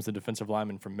Williams, the defensive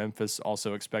lineman from Memphis,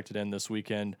 also expected in this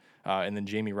weekend, and then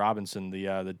Jamie Robinson,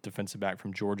 the defensive back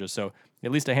from Georgia. So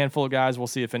at least a handful of guys. We'll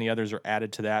see if any others are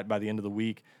added to that by the end of the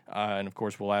week, and of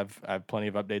course we'll have plenty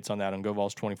of updates on that on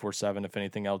GoVols 24/7 if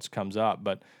anything else comes up.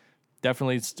 But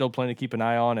definitely still plenty to keep an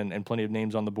eye on, and plenty of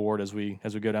names on the board as we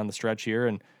go down the stretch here.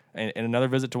 And another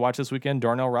visit to watch this weekend,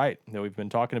 Darnell Wright, that we've been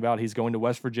talking about. He's going to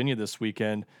West Virginia this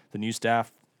weekend. The new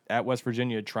staff at West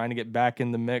Virginia trying to get back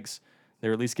in the mix.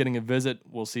 They're at least getting a visit.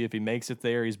 We'll see if he makes it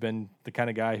there. He's been the kind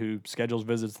of guy who schedules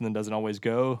visits and then doesn't always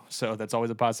go, so that's always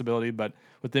a possibility. But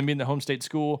with them being the home state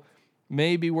school,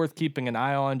 may be worth keeping an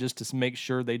eye on just to make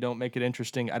sure they don't make it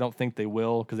interesting. I don't think they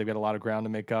will, because they've got a lot of ground to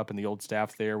make up, and the old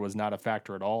staff there was not a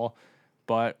factor at all.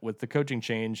 But with the coaching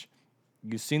change,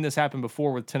 you've seen this happen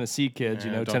before with Tennessee kids.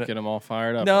 Don't get them all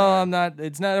fired up. No, I'm not.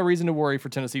 It's not a reason to worry for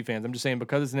Tennessee fans. I'm just saying,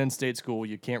 because it's an in-state school,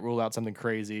 you can't rule out something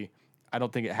crazy. I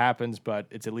don't think it happens, but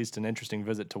it's at least an interesting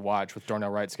visit to watch with Darnell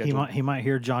Wright's schedule. He might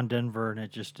hear John Denver, and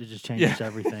it just changes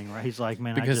everything, right? He's like,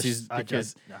 man, because he's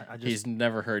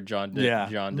never heard John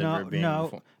Denver being.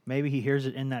 No, maybe he hears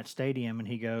it in that stadium, and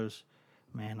he goes,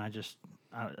 man,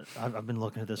 I've been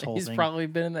looking at this whole thing. He's probably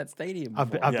been in that stadium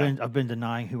before. I've been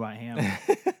denying who I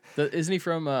am. Isn't he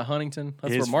from Huntington?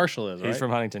 That's where Marshall is, right? He's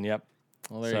from Huntington, yep.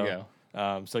 Well, there you go.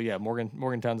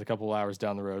 Morgantown's a couple hours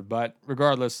down the road. But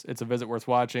regardless, it's a visit worth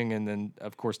watching. And then,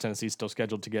 of course, Tennessee's still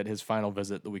scheduled to get his final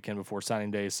visit the weekend before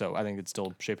signing day. So I think it's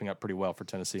still shaping up pretty well for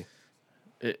Tennessee.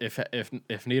 If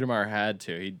Niedermeyer had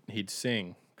to, he'd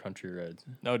sing country roads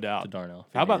No doubt. to Darnell.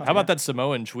 How about that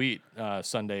Samoan tweet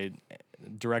Sunday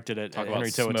directed at Talk Henry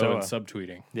about Samoan To'oTo'o?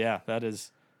 subtweeting? Yeah, that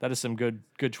is some good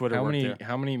Twitter work there.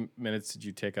 How many minutes did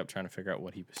you take up trying to figure out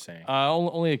what he was saying?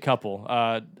 Only a couple.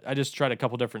 I just tried a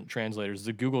couple different translators.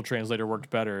 The Google translator worked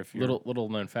better. If you're, Little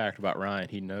known fact about Ryan,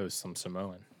 he knows some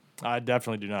Samoan. I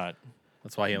definitely do not.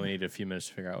 That's why he only needed a few minutes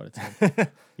to figure out what it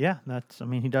said. Yeah, I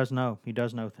mean, he does know. He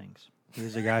does know things.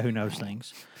 He's a guy who knows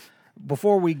things.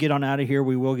 Before we get on out of here,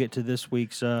 we will get to this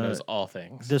week's knows all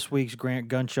things. This week's Grant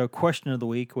Gun Show question of the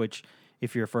week, which,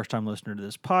 if you're a first-time listener to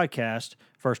this podcast,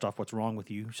 first off, what's wrong with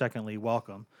you? Secondly,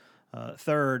 welcome.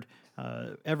 Third,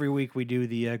 every week we do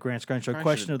the Grant's Gun Show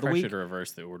question of the week. Should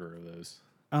reverse the order of those.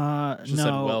 No. Just said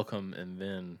welcome and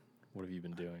then what have you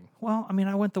been doing? Well, I mean,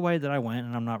 I went the way that I went,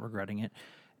 and I'm not regretting it.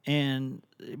 And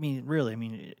I mean,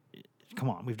 really, come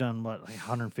on, we've done what, like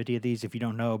 150 of these. If you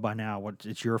don't know by now,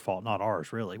 it's your fault, not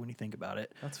ours, really, when you think about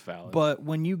it. That's valid. But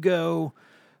when you go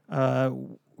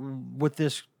with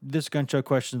this gun show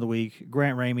question of the week,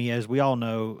 Grant Ramey, as we all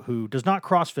know, who does not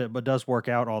CrossFit but does work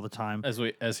out all the time,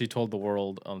 as he told the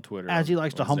world on Twitter, as he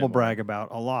likes to humble brag about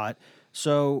a lot.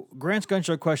 So Grant's Gun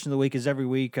Show question of the week is every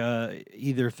week,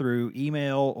 either through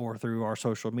email or through our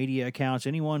social media accounts.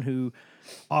 Anyone who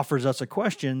offers us a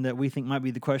question that we think might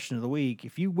be the question of the week,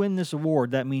 if you win this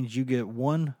award, that means you get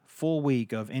one full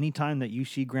week of any time that you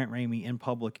see Grant Ramey in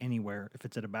public anywhere. If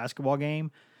it's at a basketball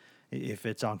game, if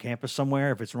it's on campus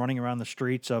somewhere, if it's running around the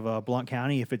streets of Blount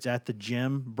County, if it's at the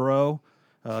gym, bro,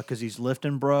 because he's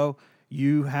lifting, bro.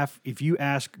 If you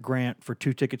ask Grant for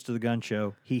 2 tickets to the gun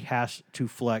show, he has to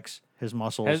flex his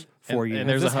muscles for you. And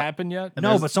has this happened yet?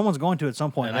 No, but someone's going to at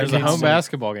some point. And there's a home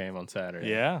basketball game on Saturday.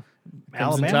 Yeah.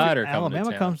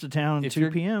 Alabama comes to town at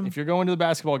 2 p.m. If you're going to the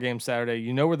basketball game Saturday,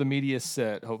 you know where the media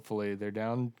sit, hopefully. They're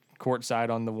down courtside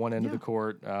on the one end of the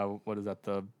court. What is that,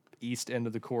 the east end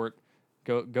of the court?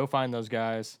 Go find those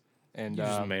guys. And you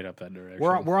just made up that direction.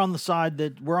 We're on the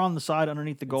side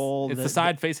underneath the goal. It's the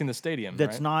side facing the stadium.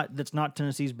 That's right? not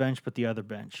Tennessee's bench, but the other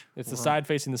bench. It's the side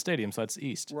facing the stadium, so that's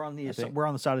east. We're on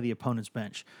the side of the opponent's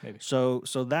bench. Maybe. So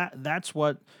that's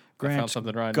what Grant's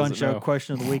Ryan Gun doesn't Show know.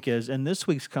 question of the week is, and this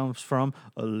week's comes from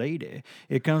a lady.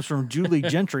 It comes from Julie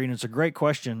Gentry, and it's a great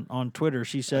question on Twitter.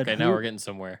 She said, "Okay, now we're getting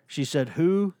somewhere." She said,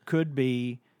 "Who could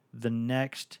be the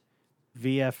next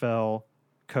VFL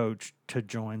coach to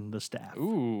join the staff?"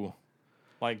 Ooh.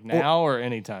 Like now or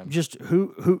anytime? Just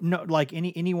who no, like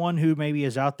anyone who maybe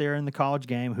is out there in the college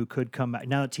game who could come back.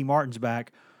 Now that T. Martin's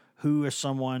back, who is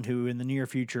someone who in the near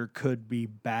future could be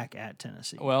back at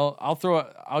Tennessee? Well,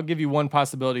 I'll give you one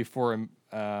possibility for him.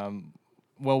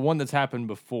 One that's happened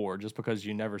before, just because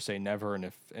you never say never, and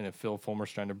if Phil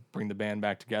Fulmer's trying to bring the band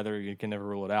back together, you can never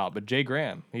rule it out. But Jay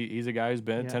Graham, he's a guy who's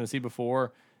been at Tennessee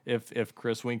before. If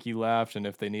Chris Winkie left and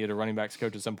if they needed a running backs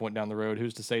coach at some point down the road,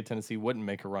 who's to say Tennessee wouldn't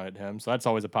make a run at him? So that's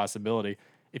always a possibility.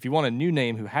 If you want a new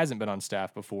name who hasn't been on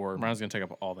staff before, Ryan's going to take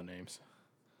up all the names.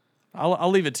 I'll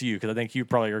leave it to you because I think you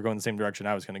probably are going the same direction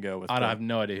I was going to go with. I have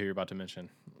no idea who you're about to mention.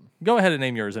 Go ahead and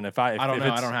name yours, and I don't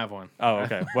know. I don't have one. Oh,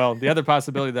 okay. Well, the other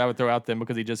possibility that I would throw out then,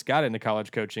 because he just got into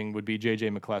college coaching, would be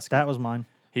J.J. McCleskey. That was mine.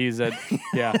 He's at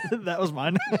that was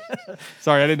mine.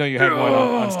 Sorry, I didn't know you had one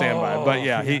on standby. But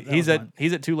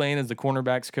he's at Tulane as the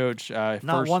cornerbacks coach.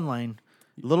 Not one lane.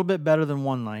 A little bit better than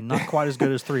one lane. Not quite as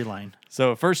good as 3 lane.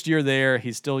 So first year there,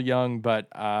 he's still young, but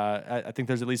I think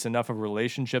there's at least enough of a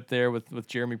relationship there with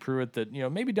Jeremy Pruitt that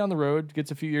maybe down the road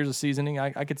gets a few years of seasoning.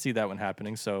 I could see that one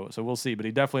happening. So we'll see. But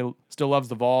he definitely still loves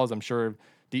the Vols. I'm sure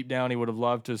deep down he would have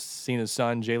loved to have seen his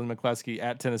son Jalen McCleskey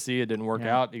at Tennessee. It didn't work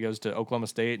out. He goes to Oklahoma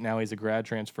State. Now he's a grad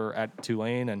transfer at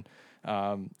Tulane, and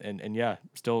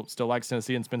still likes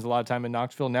Tennessee and spends a lot of time in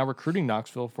Knoxville. Now recruiting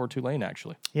Knoxville for Tulane,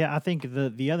 actually. Yeah, I think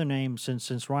the other name,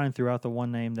 since Ryan threw out the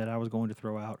one name that I was going to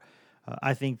throw out,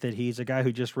 I think that he's a guy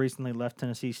who just recently left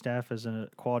Tennessee staff as a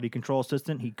quality control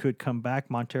assistant. He could come back.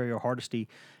 Montario Hardesty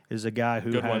is a guy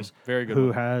who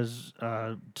has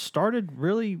started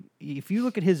really. If you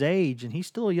look at his age, and he's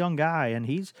still a young guy, and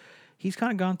he's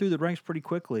kind of gone through the ranks pretty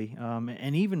quickly.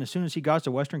 And even as soon as he got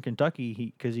to Western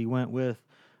Kentucky, because he went with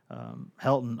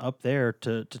Helton up there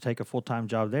to take a full-time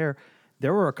job there.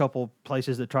 There were a couple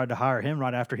places that tried to hire him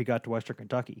right after he got to Western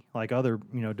Kentucky, like other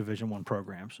Division I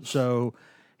programs. So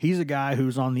he's a guy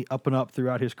who's on the up and up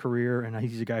throughout his career, and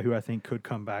he's a guy who I think could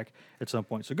come back at some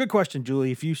point. So good question,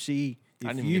 Julie. If you see,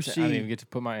 I didn't even get to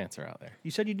put my answer out there.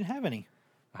 You said you didn't have any.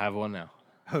 I have one now.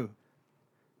 Who?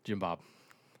 Jim Bob.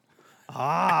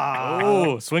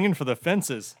 Oh, swinging for the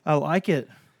fences. I like it.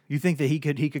 You think that he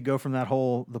could go from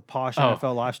the posh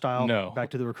NFL lifestyle back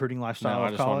to the recruiting lifestyle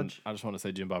of college? I just want to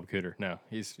say Jim Bob Cooter. No,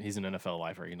 he's an NFL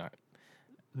lifer.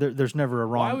 there's never a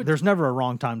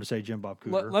wrong time to say Jim Bob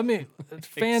Cooter. Let me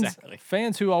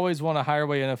fans who always want to hire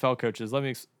away NFL coaches.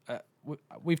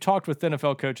 We've talked with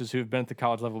NFL coaches who've been at the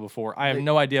college level before. I have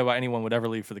no idea why anyone would ever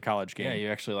leave for the college game. Yeah, you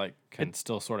actually can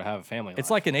still sort of have a family life. It's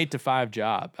like an 8 to 5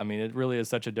 job. I mean, it really is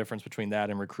such a difference between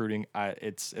that and recruiting.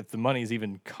 If the money's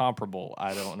even comparable,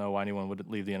 I don't know why anyone would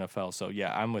leave the NFL. So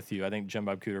yeah, I'm with you. I think Jim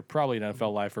Bob Cooter probably an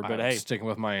NFL lifer, but I'm sticking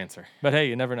with my answer. But hey,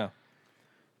 you never know.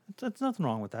 That's nothing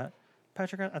wrong with that,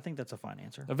 Patrick. I think that's a fine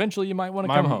anser. Eventually, you might want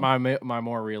to come home. My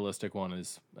more realistic one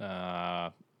is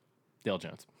Dale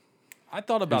Jones. I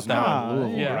thought about that one.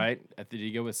 Louisville, Yeah. right? Did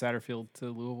you go with Satterfield to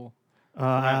Louisville?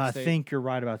 I think you're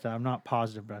right about that. I'm not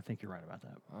positive, but I think you're right about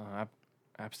that.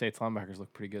 App State's linebackers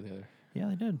look pretty good the other. Yeah,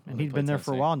 they did, and they he'd played been there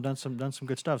for a Tennessee. while and done some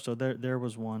good stuff. So there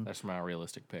was one. That's my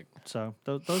realistic pick. So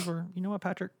those were, you know what,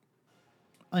 Patrick?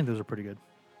 I think those are pretty good.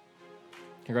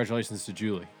 Congratulations to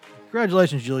Julie.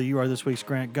 Congratulations, Julie. You are this week's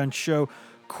Grant Gun Show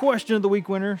Question of the Week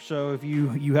winner. So if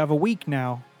you have a week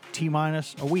now,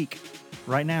 T-minus a week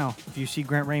right now. If you see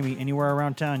Grant Ramey anywhere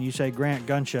around town, you say Grant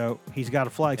Gun Show, he's got a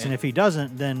flex. And if he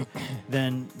doesn't, then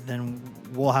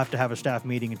we'll have to have a staff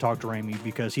meeting and talk to Ramey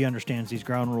because he understands these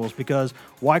ground rules. Because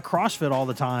why CrossFit all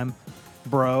the time,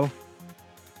 bro?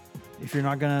 If you're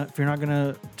not gonna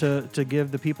to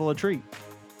give the people a treat.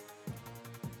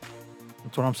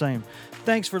 That's what I'm saying.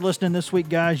 Thanks for listening this week,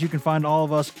 guys. You can find all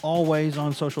of us always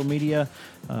on social media.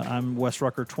 I'm Wes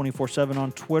Rucker 24/7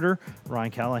 on Twitter.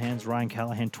 Ryan Callahan's Ryan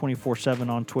Callahan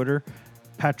 24/7 on Twitter.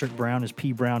 Patrick Brown is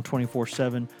P Brown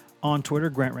 24/7 on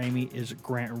Twitter. Grant Ramey is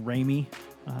Grant Ramey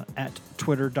at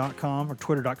twitter.com or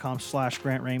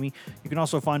twitter.com/Grant Ramey. You can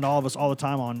also find all of us all the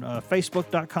time on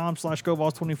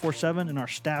facebook.com/GoVols247 and our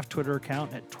staff Twitter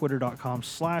account at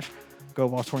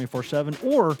twitter.com/GoVols247.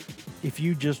 Or if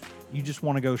you just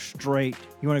want to go straight,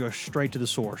 to the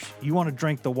source. You want to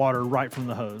drink the water right from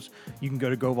the hose. You can go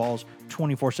to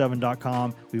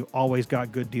GoVols247.com. We've always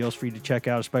got good deals for you to check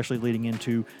out, especially leading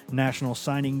into National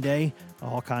Signing Day.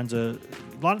 All kinds of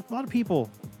a lot of people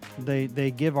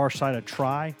they give our site a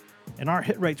try, and our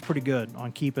hit rate's pretty good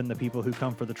on keeping the people who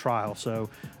come for the trial. So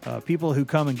people who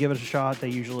come and give it a shot, they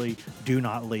usually do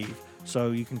not leave.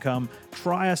 So you can come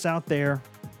try us out there.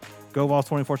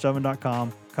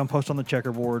 GoVols247.com. Come post on the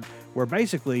checkerboard, where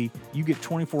basically you get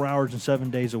 24 hours and 7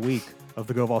 days a week of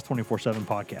the GoVols 24/7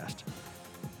 podcast.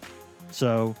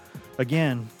 So,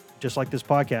 again, just like this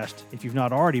podcast, if you've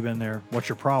not already been there, what's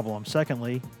your problem?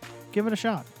 Secondly, give it a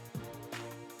shot.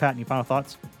 Pat, any final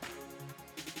thoughts?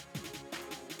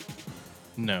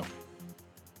 No.